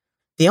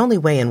 The only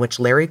way in which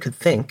Larry could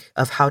think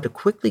of how to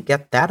quickly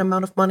get that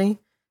amount of money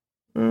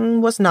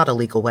was not a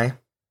legal way.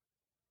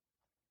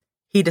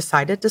 He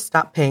decided to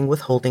stop paying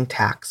withholding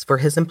tax for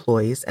his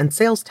employees and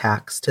sales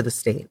tax to the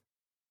state.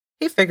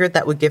 He figured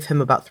that would give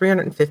him about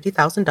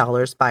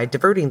 $350,000 by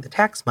diverting the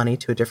tax money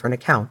to a different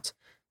account,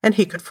 and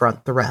he could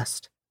front the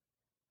rest.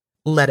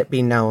 Let it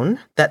be known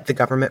that the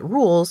government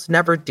rules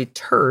never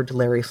deterred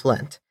Larry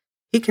Flynt.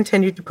 He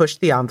continued to push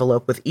the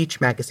envelope with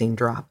each magazine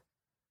drop.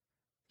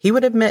 He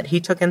would admit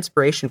he took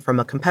inspiration from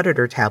a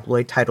competitor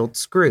tabloid titled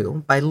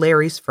Screw by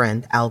Larry's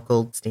friend Al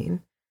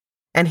Goldstein,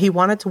 and he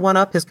wanted to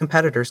one-up his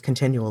competitors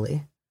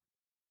continually.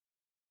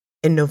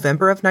 In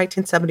November of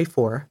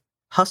 1974,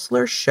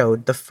 Hustler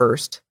showed the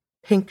first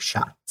pink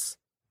shots.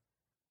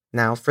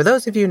 Now, for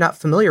those of you not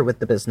familiar with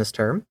the business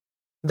term,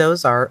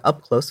 those are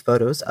up-close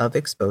photos of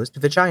exposed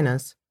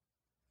vaginas.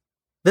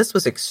 This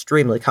was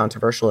extremely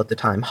controversial at the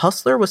time.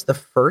 Hustler was the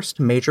first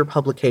major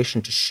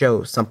publication to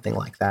show something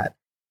like that,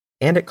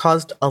 and it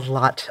caused a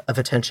lot of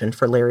attention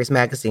for Larry's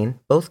magazine,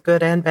 both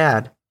good and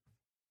bad.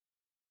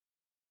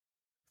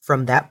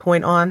 From that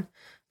point on,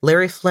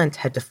 Larry Flynt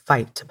had to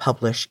fight to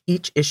publish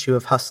each issue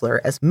of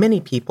Hustler, as many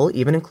people,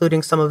 even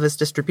including some of his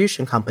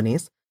distribution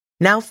companies,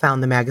 now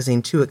found the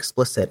magazine too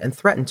explicit and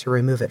threatened to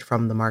remove it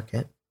from the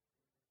market.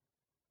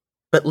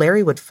 But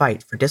Larry would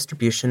fight for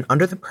distribution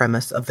under the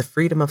premise of the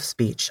freedom of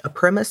speech, a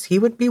premise he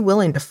would be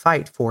willing to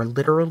fight for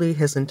literally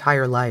his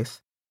entire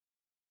life.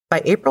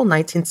 By April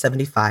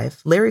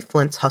 1975, Larry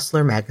Flynt's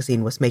Hustler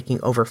magazine was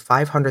making over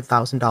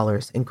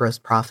 $500,000 in gross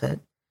profit,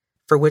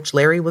 for which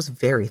Larry was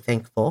very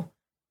thankful.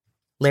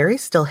 Larry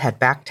still had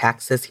back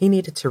taxes he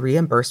needed to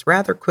reimburse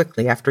rather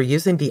quickly after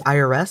using the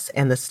IRS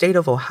and the state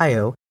of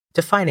Ohio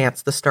to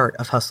finance the start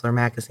of Hustler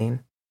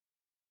magazine.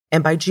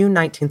 And by June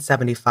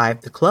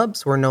 1975, the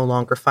clubs were no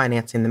longer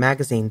financing the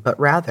magazine, but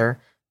rather,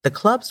 the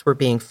clubs were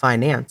being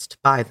financed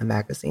by the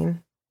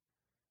magazine.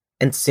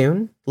 And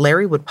soon,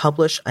 Larry would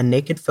publish a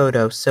naked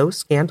photo so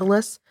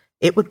scandalous,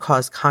 it would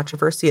cause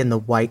controversy in the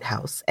White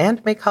House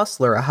and make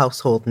Hustler a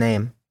household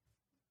name.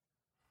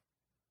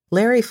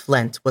 Larry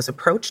Flynt was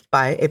approached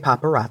by a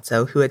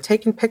paparazzo who had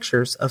taken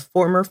pictures of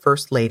former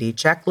First Lady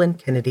Jacqueline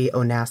Kennedy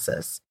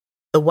Onassis,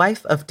 the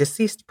wife of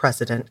deceased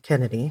President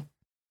Kennedy.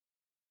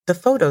 The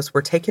photos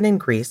were taken in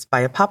Greece by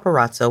a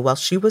paparazzo while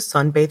she was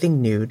sunbathing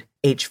nude,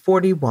 age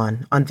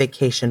 41, on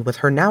vacation with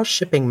her now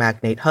shipping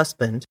magnate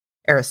husband,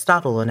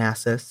 Aristotle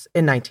Onassis,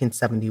 in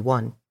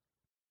 1971.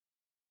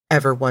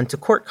 Ever one to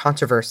court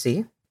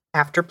controversy,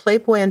 after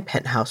Playboy and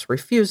Penthouse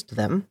refused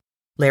them,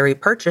 Larry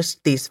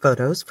purchased these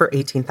photos for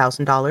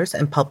 $18,000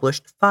 and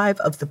published 5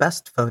 of the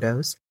best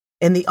photos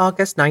in the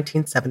August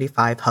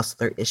 1975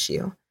 Hustler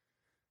issue.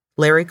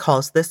 Larry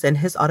calls this in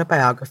his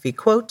autobiography,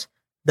 quote,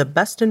 "the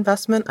best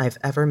investment I've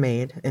ever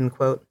made," end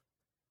quote.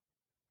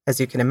 As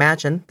you can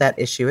imagine, that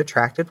issue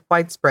attracted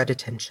widespread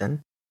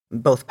attention,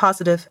 both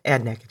positive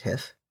and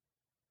negative.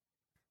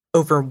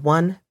 Over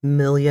 1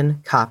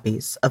 million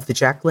copies of the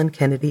Jacqueline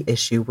Kennedy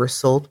issue were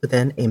sold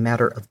within a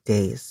matter of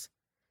days.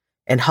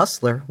 And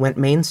Hustler went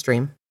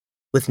mainstream,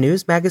 with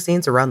news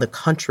magazines around the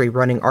country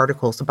running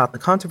articles about the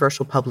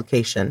controversial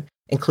publication,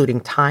 including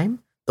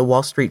Time, The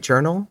Wall Street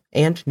Journal,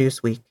 and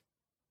Newsweek.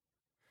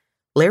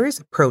 Larry's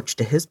approach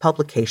to his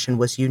publication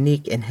was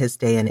unique in his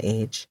day and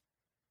age.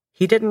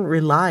 He didn't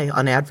rely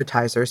on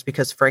advertisers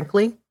because,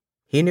 frankly,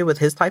 he knew with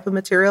his type of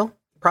material,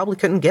 he probably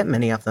couldn't get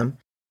many of them,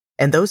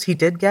 and those he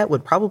did get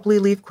would probably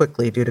leave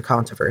quickly due to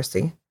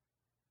controversy.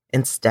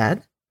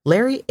 Instead,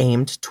 Larry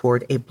aimed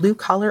toward a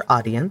blue-collar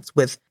audience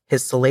with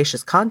his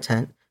salacious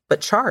content,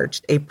 but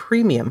charged a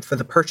premium for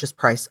the purchase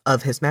price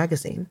of his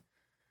magazine.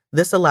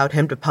 This allowed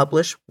him to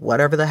publish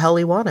whatever the hell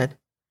he wanted.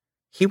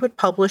 He would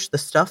publish the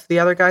stuff the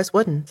other guys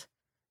wouldn't,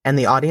 and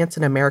the audience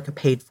in America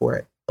paid for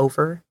it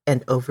over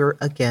and over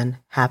again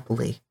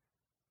happily.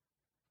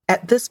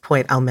 At this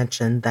point, I'll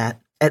mention that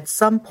at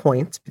some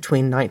point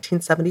between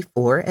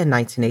 1974 and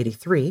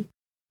 1983,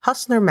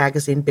 Hustler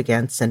magazine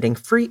began sending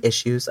free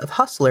issues of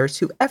Hustler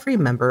to every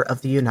member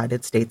of the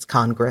United States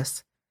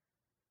Congress.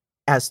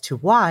 As to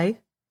why,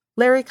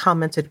 Larry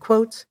commented,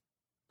 quote,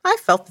 "I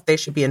felt that they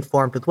should be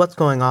informed with what's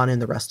going on in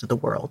the rest of the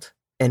world,"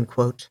 end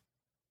quote.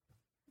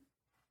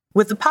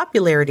 With the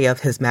popularity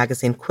of his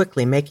magazine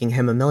quickly making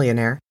him a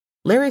millionaire,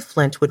 Larry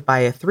Flynt would buy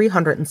a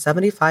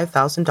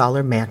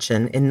 $375,000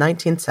 mansion in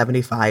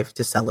 1975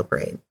 to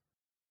celebrate.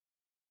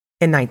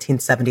 In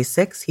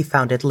 1976, he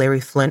founded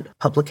Larry Flynt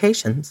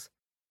Publications.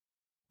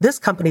 This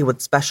company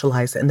would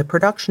specialize in the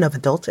production of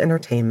adult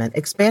entertainment,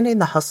 expanding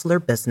the Hustler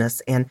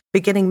business and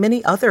beginning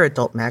many other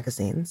adult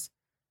magazines.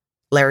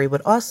 Larry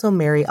would also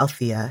marry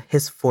Althea,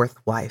 his 4th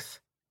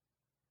wife.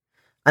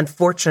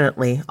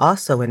 Unfortunately,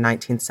 also in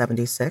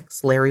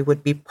 1976, Larry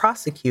would be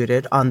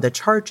prosecuted on the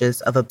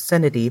charges of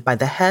obscenity by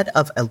the head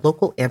of a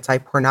local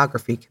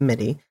anti-pornography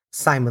committee,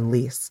 Simon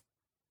Lease.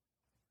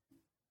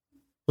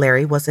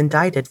 Larry was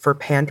indicted for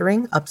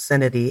pandering,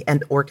 obscenity,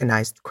 and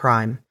organized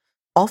crime,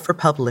 all for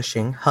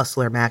publishing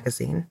Hustler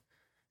magazine.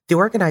 The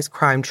organized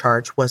crime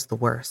charge was the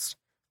worst,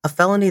 a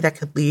felony that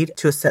could lead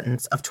to a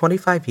sentence of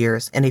 25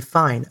 years and a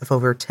fine of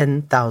over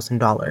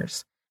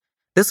 $10,000.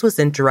 This was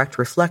in direct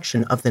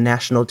reflection of the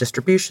national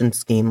distribution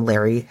scheme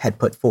Larry had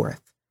put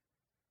forth.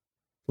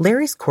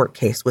 Larry's court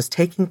case was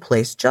taking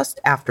place just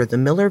after the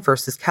Miller v.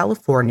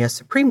 California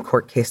Supreme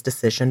Court case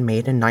decision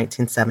made in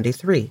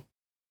 1973.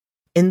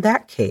 In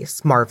that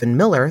case, Marvin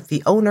Miller,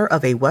 the owner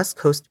of a West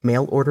Coast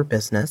mail-order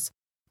business,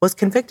 was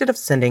convicted of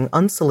sending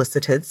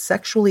unsolicited,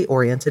 sexually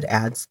oriented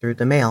ads through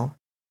the mail.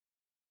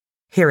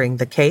 Hearing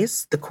the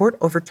case, the court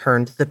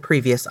overturned the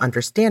previous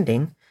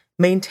understanding,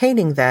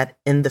 maintaining that,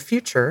 in the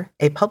future,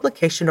 a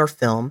publication or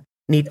film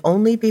need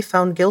only be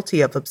found guilty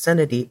of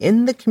obscenity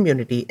in the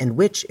community in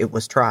which it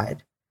was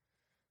tried.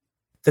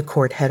 The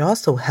court had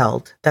also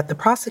held that the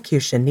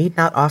prosecution need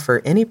not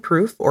offer any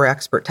proof or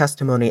expert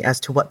testimony as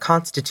to what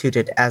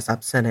constituted as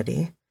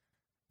obscenity.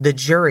 The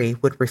jury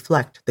would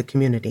reflect the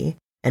community,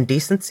 and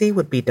decency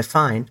would be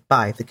defined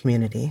by the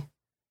community.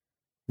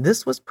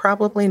 This was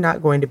probably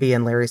not going to be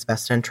in Larry's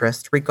best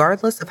interest,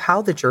 regardless of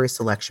how the jury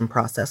selection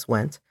process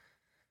went.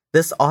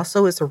 This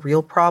also is a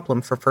real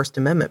problem for First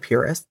Amendment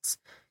purists,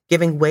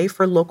 giving way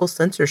for local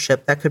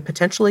censorship that could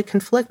potentially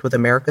conflict with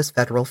America's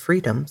federal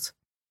freedoms.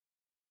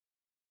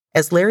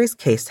 As Larry's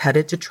case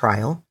headed to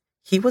trial,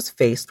 he was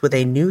faced with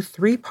a new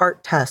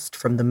 3-part test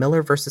from the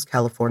Miller v.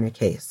 California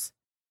case.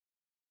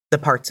 The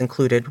parts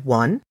included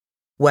 1,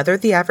 whether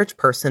the average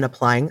person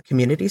applying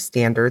community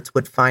standards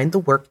would find the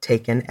work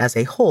taken as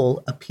a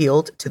whole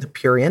appealed to the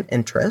prurient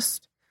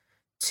interest.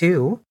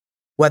 2,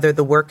 whether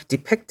the work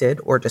depicted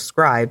or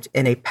described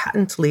in a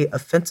patently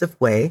offensive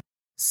way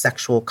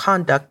sexual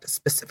conduct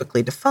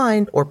specifically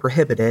defined or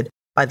prohibited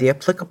by the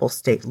applicable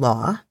state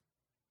law.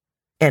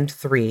 And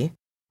 3,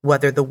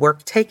 whether the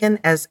work taken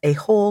as a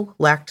whole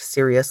lacked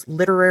serious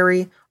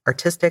literary,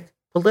 artistic,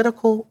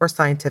 political, or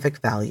scientific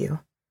value.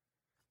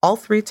 All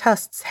 3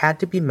 tests had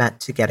to be met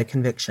to get a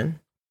conviction.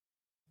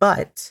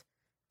 But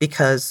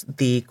because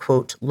the,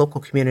 quote, local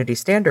community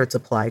standards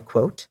apply,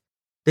 quote,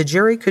 the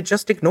jury could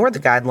just ignore the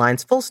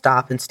guidelines full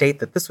stop and state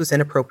that this was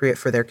inappropriate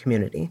for their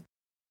community.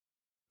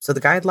 So the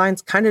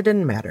guidelines kind of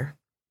didn't matter.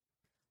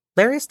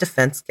 Larry's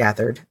defense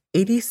gathered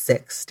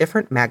 86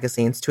 different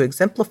magazines to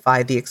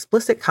exemplify the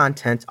explicit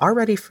content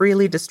already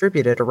freely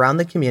distributed around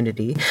the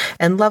community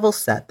and level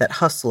set that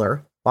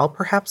Hustler, while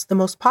perhaps the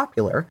most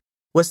popular,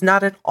 was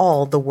not at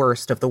all the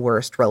worst of the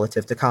worst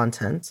relative to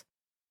content.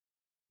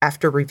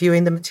 After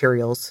reviewing the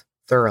materials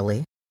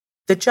thoroughly,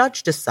 the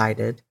judge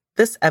decided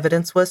this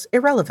evidence was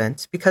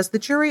irrelevant because the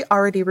jury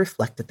already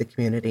reflected the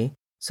community,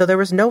 so there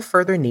was no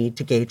further need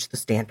to gauge the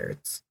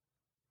standards.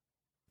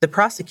 The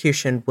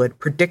prosecution would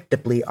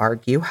predictably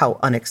argue how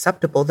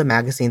unacceptable the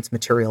magazine's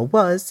material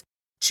was,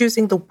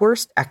 choosing the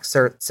worst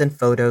excerpts and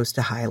photos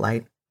to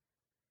highlight.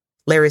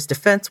 Larry's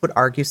defense would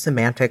argue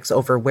semantics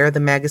over where the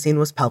magazine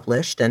was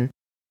published and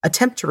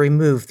attempt to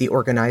remove the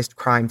organized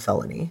crime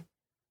felony.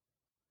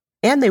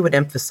 And they would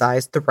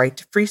emphasize the right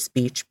to free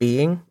speech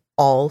being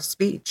all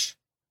speech.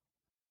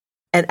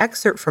 An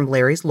excerpt from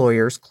Larry's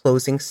lawyer's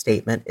closing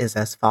statement is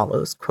as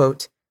follows,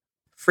 quote,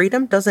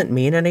 freedom doesn't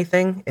mean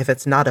anything if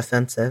it's not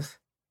offensive.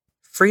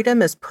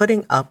 Freedom is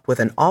putting up with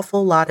an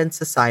awful lot in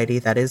society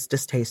that is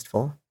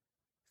distasteful.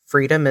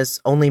 Freedom is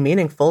only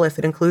meaningful if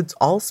it includes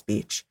all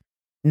speech,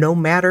 no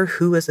matter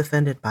who is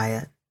offended by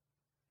it.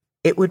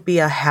 It would be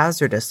a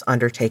hazardous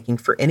undertaking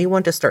for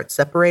anyone to start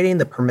separating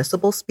the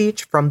permissible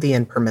speech from the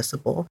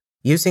impermissible,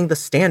 using the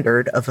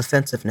standard of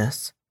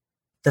offensiveness.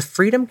 The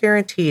freedom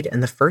guaranteed in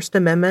the First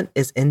Amendment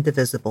is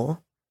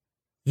indivisible.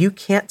 You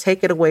can't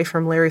take it away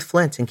from Larry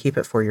Flynt and keep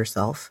it for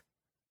yourself.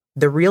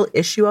 The real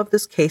issue of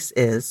this case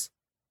is,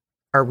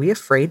 are we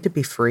afraid to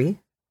be free?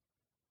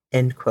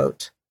 End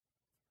quote.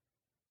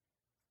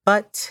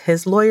 But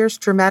his lawyer's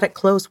dramatic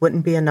close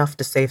wouldn't be enough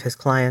to save his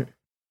client.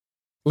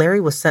 Larry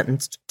was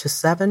sentenced to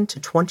 7 to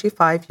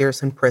 25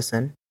 years in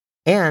prison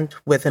and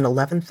with an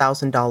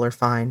 $11,000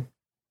 fine.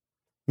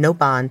 No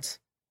bond,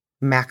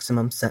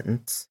 maximum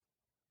sentence.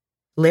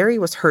 Larry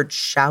was heard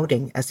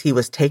shouting as he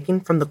was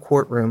taken from the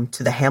courtroom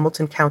to the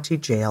Hamilton County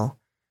Jail.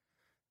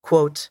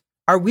 Quote,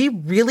 are we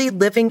really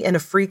living in a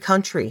free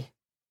country?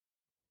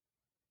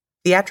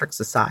 Theatrics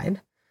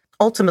aside,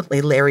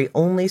 ultimately Larry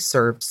only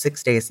served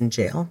 6 days in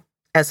jail,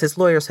 as his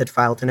lawyers had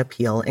filed an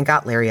appeal and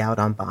got Larry out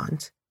on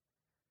bond.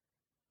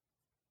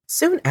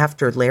 Soon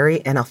after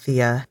Larry and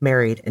Althea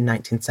married in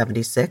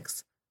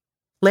 1976,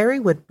 Larry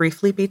would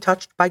briefly be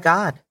touched by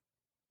God.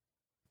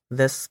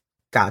 This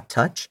God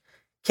touch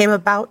came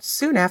about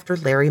soon after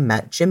Larry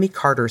met Jimmy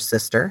Carter's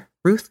sister,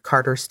 Ruth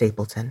Carter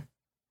Stapleton.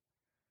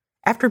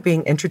 After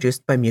being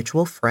introduced by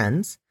mutual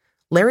friends,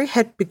 Larry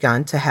had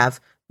begun to have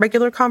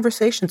regular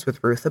conversations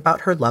with Ruth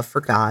about her love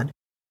for God,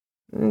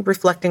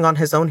 reflecting on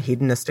his own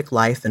hedonistic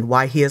life and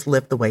why he has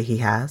lived the way he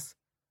has.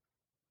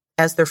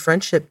 As their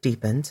friendship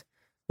deepened,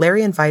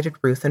 Larry invited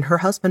Ruth and her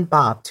husband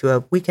Bob to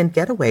a weekend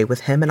getaway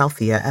with him and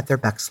Althea at their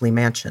Bexley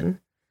mansion.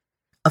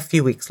 A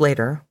few weeks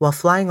later, while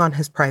flying on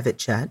his private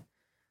jet,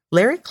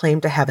 Larry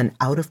claimed to have an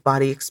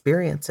out-of-body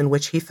experience in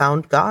which he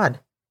found God.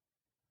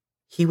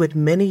 He would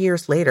many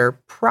years later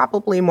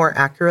probably more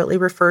accurately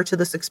refer to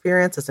this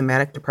experience as a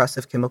manic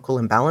depressive chemical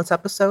imbalance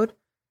episode,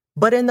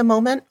 but in the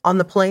moment, on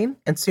the plane,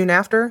 and soon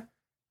after,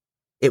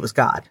 it was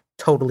God,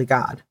 totally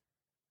God.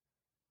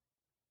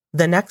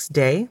 The next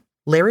day,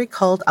 Larry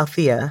called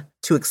Althea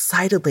to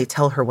excitedly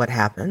tell her what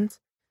happened.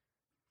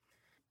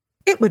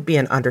 It would be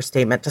an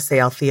understatement to say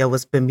Althea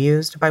was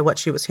bemused by what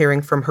she was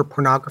hearing from her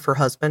pornographer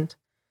husband,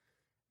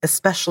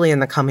 especially in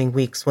the coming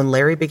weeks when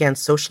Larry began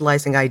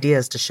socializing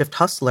ideas to shift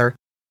Hustler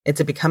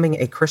into becoming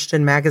a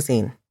Christian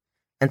magazine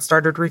and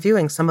started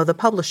reviewing some of the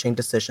publishing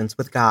decisions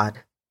with God.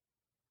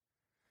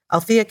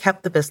 Althea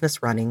kept the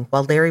business running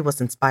while Larry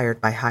was inspired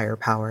by higher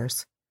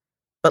powers.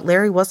 But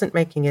Larry wasn't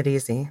making it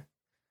easy.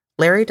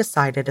 Larry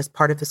decided as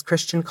part of his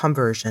Christian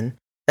conversion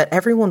that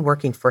everyone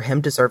working for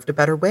him deserved a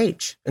better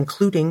wage,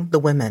 including the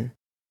women.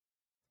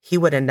 He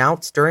would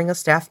announce during a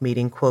staff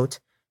meeting,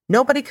 quote,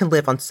 "Nobody can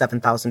live on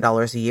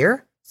 $7,000 a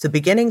year. So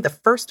beginning the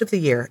first of the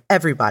year,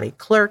 everybody,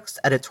 clerks,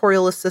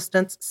 editorial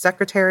assistants,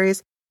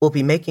 secretaries, will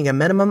be making a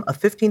minimum of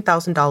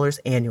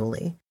 $15,000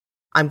 annually.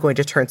 I'm going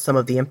to turn some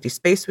of the empty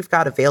space we've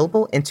got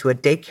available into a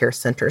daycare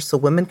center so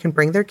women can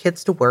bring their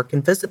kids to work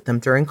and visit them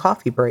during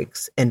coffee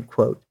breaks," end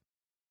quote.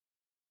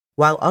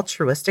 While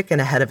altruistic and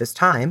ahead of his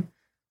time,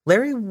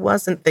 Larry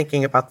wasn't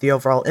thinking about the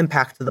overall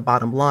impact of the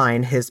bottom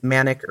line his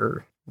manic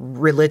or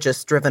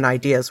religious-driven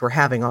ideas were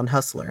having on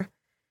Hustler.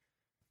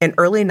 In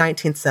early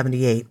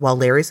 1978, while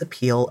Larry's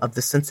appeal of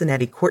the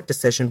Cincinnati court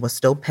decision was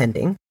still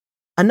pending,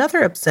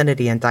 another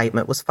obscenity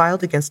indictment was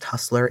filed against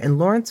Hustler in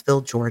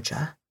Lawrenceville,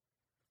 Georgia.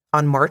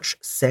 On March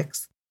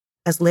 6th,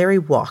 as Larry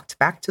walked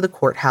back to the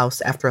courthouse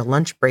after a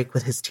lunch break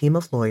with his team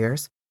of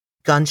lawyers,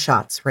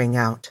 gunshots rang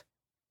out.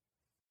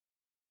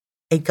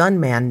 A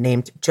gunman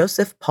named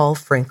Joseph Paul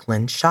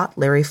Franklin shot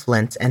Larry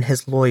Flynt and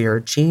his lawyer,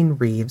 Gene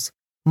Reeves,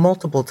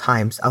 multiple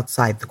times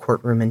outside the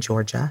courtroom in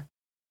Georgia.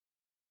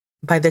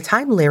 By the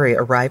time Larry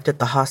arrived at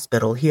the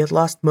hospital, he had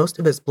lost most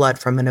of his blood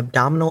from an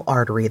abdominal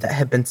artery that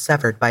had been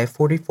severed by a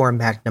 .44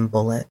 Magnum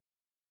bullet.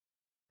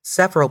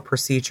 Several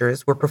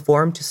procedures were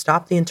performed to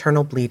stop the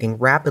internal bleeding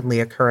rapidly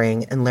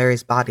occurring in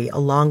Larry's body,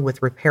 along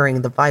with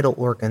repairing the vital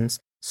organs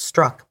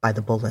struck by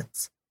the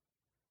bullets.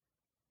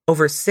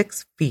 Over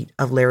 6 feet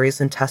of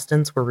Larry's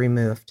intestines were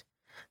removed.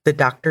 The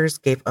doctors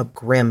gave a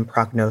grim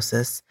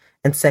prognosis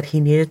and said he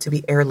needed to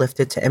be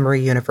airlifted to Emory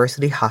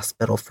University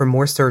Hospital for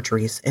more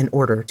surgeries in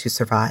order to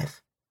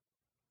survive.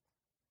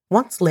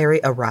 Once Larry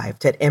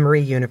arrived at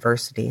Emory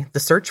University, the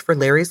search for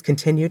Larry's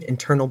continued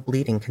internal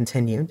bleeding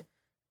continued.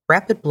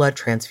 Rapid blood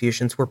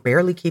transfusions were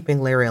barely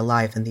keeping Larry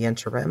alive in the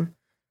interim.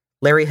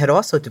 Larry had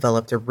also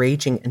developed a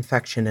raging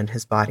infection in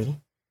his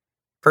body.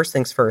 First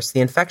things first,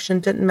 the infection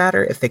didn't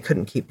matter if they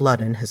couldn't keep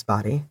blood in his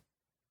body.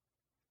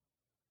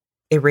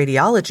 A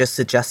radiologist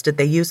suggested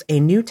they use a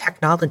new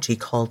technology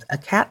called a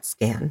CAT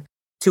scan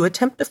to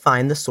attempt to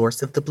find the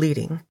source of the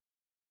bleeding.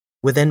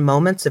 Within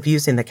moments of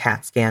using the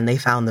CAT scan, they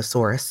found the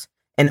source.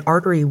 An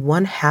artery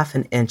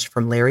 1/2 inch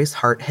from Larry's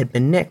heart had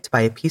been nicked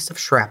by a piece of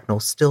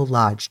shrapnel still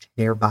lodged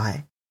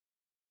nearby.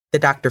 The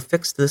doctor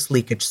fixed this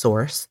leakage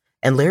source,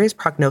 and Larry's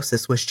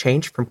prognosis was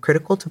changed from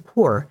critical to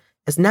poor,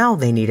 as now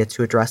they needed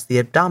to address the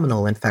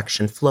abdominal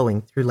infection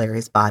flowing through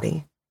Larry's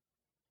body.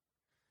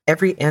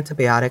 Every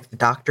antibiotic the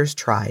doctors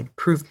tried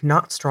proved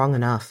not strong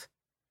enough.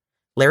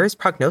 Larry's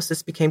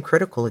prognosis became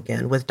critical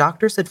again, with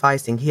doctors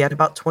advising he had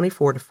about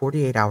 24 to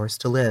 48 hours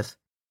to live.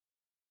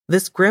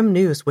 This grim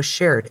news was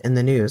shared in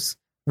the news,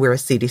 where a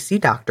CDC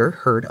doctor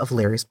heard of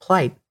Larry's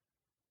plight.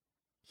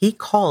 He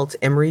called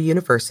Emory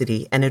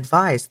University and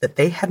advised that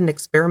they had an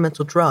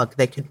experimental drug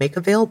they could make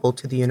available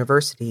to the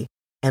university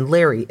and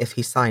Larry if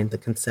he signed the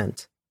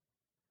consent.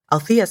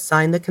 Althea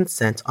signed the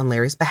consent on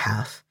Larry's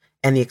behalf,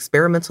 and the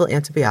experimental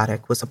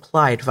antibiotic was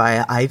applied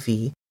via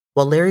IV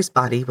while Larry's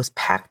body was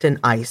packed in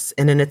ice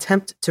in an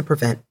attempt to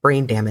prevent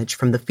brain damage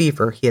from the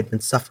fever he had been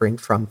suffering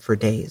from for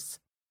days.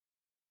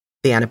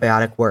 The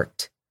antibiotic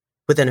worked.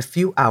 Within a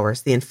few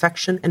hours, the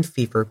infection and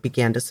fever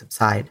began to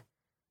subside.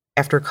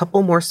 After a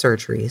couple more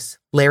surgeries,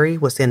 Larry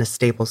was in a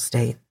stable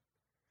state.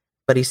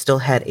 But he still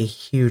had a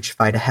huge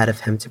fight ahead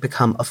of him to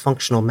become a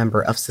functional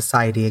member of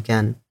society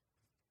again.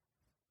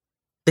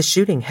 The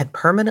shooting had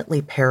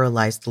permanently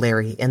paralyzed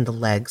Larry in the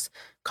legs,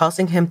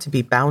 causing him to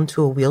be bound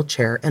to a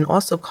wheelchair and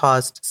also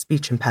caused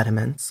speech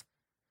impediments.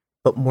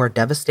 But more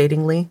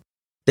devastatingly,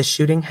 the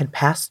shooting had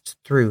passed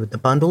through the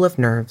bundle of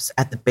nerves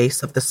at the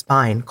base of the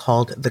spine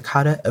called the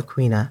cauda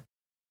equina,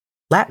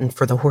 Latin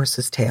for the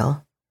horse's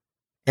tail.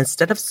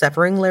 Instead of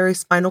severing Larry's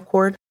spinal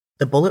cord,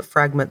 the bullet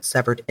fragment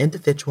severed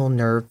individual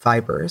nerve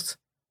fibers.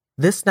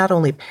 This not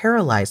only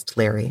paralyzed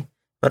Larry,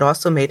 but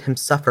also made him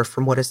suffer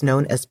from what is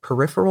known as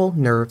peripheral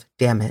nerve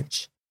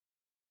damage.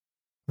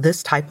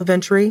 This type of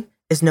injury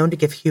is known to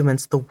give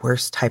humans the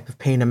worst type of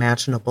pain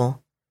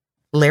imaginable.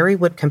 Larry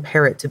would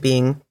compare it to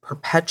being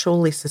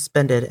perpetually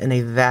suspended in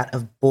a vat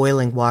of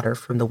boiling water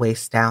from the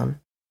waist down.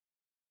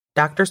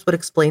 Doctors would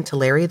explain to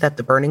Larry that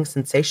the burning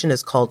sensation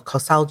is called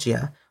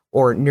causalgia,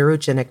 or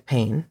neurogenic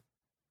pain.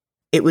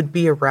 It would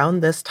be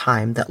around this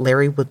time that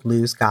Larry would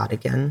lose God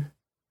again.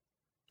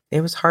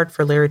 It was hard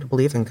for Larry to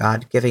believe in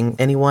God, giving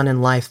anyone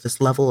in life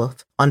this level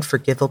of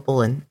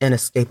unforgivable and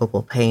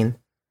inescapable pain.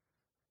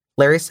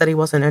 Larry said he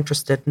wasn't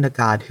interested in a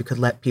God who could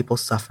let people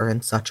suffer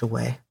in such a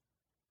way.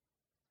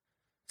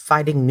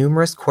 Fighting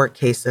numerous court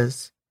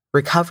cases,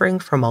 recovering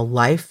from a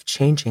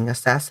life-changing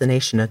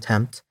assassination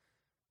attempt,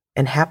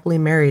 and happily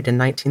married in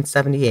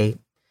 1978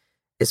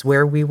 is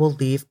where we will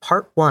leave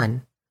part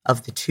 1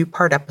 of the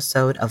 2-part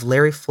episode of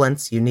Larry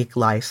Flynt's unique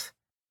life.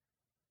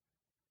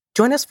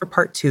 Join us for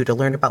part 2 to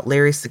learn about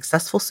Larry's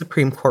successful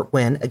Supreme Court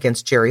win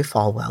against Jerry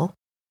Falwell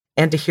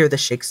and to hear the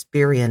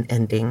Shakespearean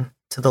ending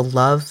to the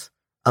love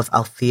of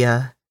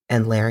Althea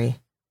and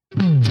Larry.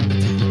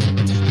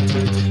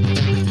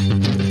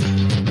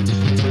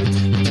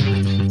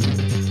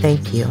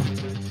 Thank you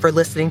for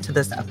listening to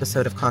this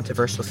episode of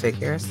Controversial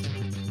Figures.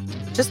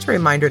 Just a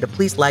reminder to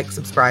please like,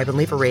 subscribe, and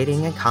leave a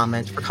rating and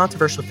comment for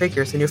Controversial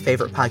Figures in your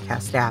favorite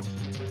podcast app.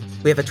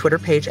 We have a Twitter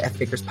page at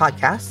Figures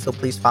Podcast, so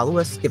please follow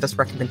us, give us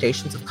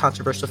recommendations of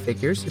controversial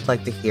figures you'd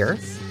like to hear.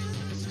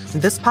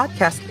 This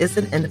podcast is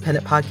an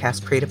independent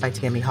podcast created by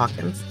Tammy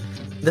Hawkins.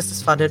 This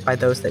is funded by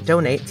those that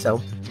donate,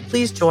 so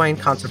please join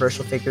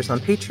Controversial Figures on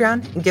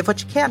Patreon and give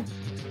what you can.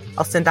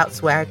 I'll send out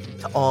swag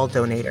to all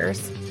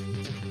donators.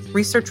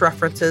 Research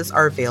references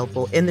are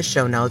available in the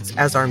show notes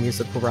as are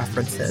musical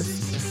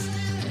references.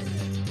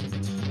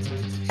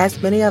 As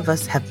many of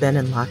us have been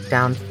in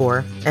lockdown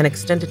for an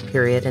extended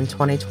period in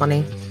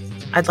 2020,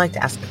 I'd like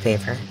to ask a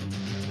favor.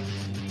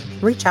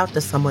 Reach out to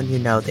someone you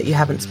know that you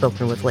haven't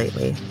spoken with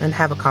lately and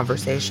have a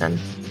conversation.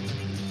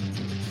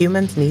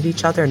 Humans need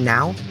each other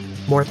now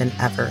more than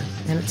ever,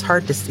 and it's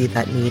hard to see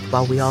that need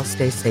while we all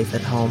stay safe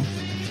at home.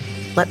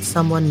 Let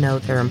someone know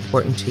they're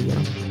important to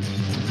you.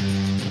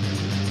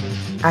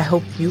 I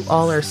hope you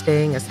all are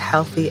staying as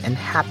healthy and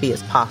happy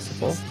as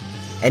possible,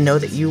 and know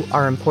that you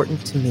are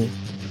important to me.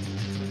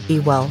 Be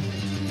well.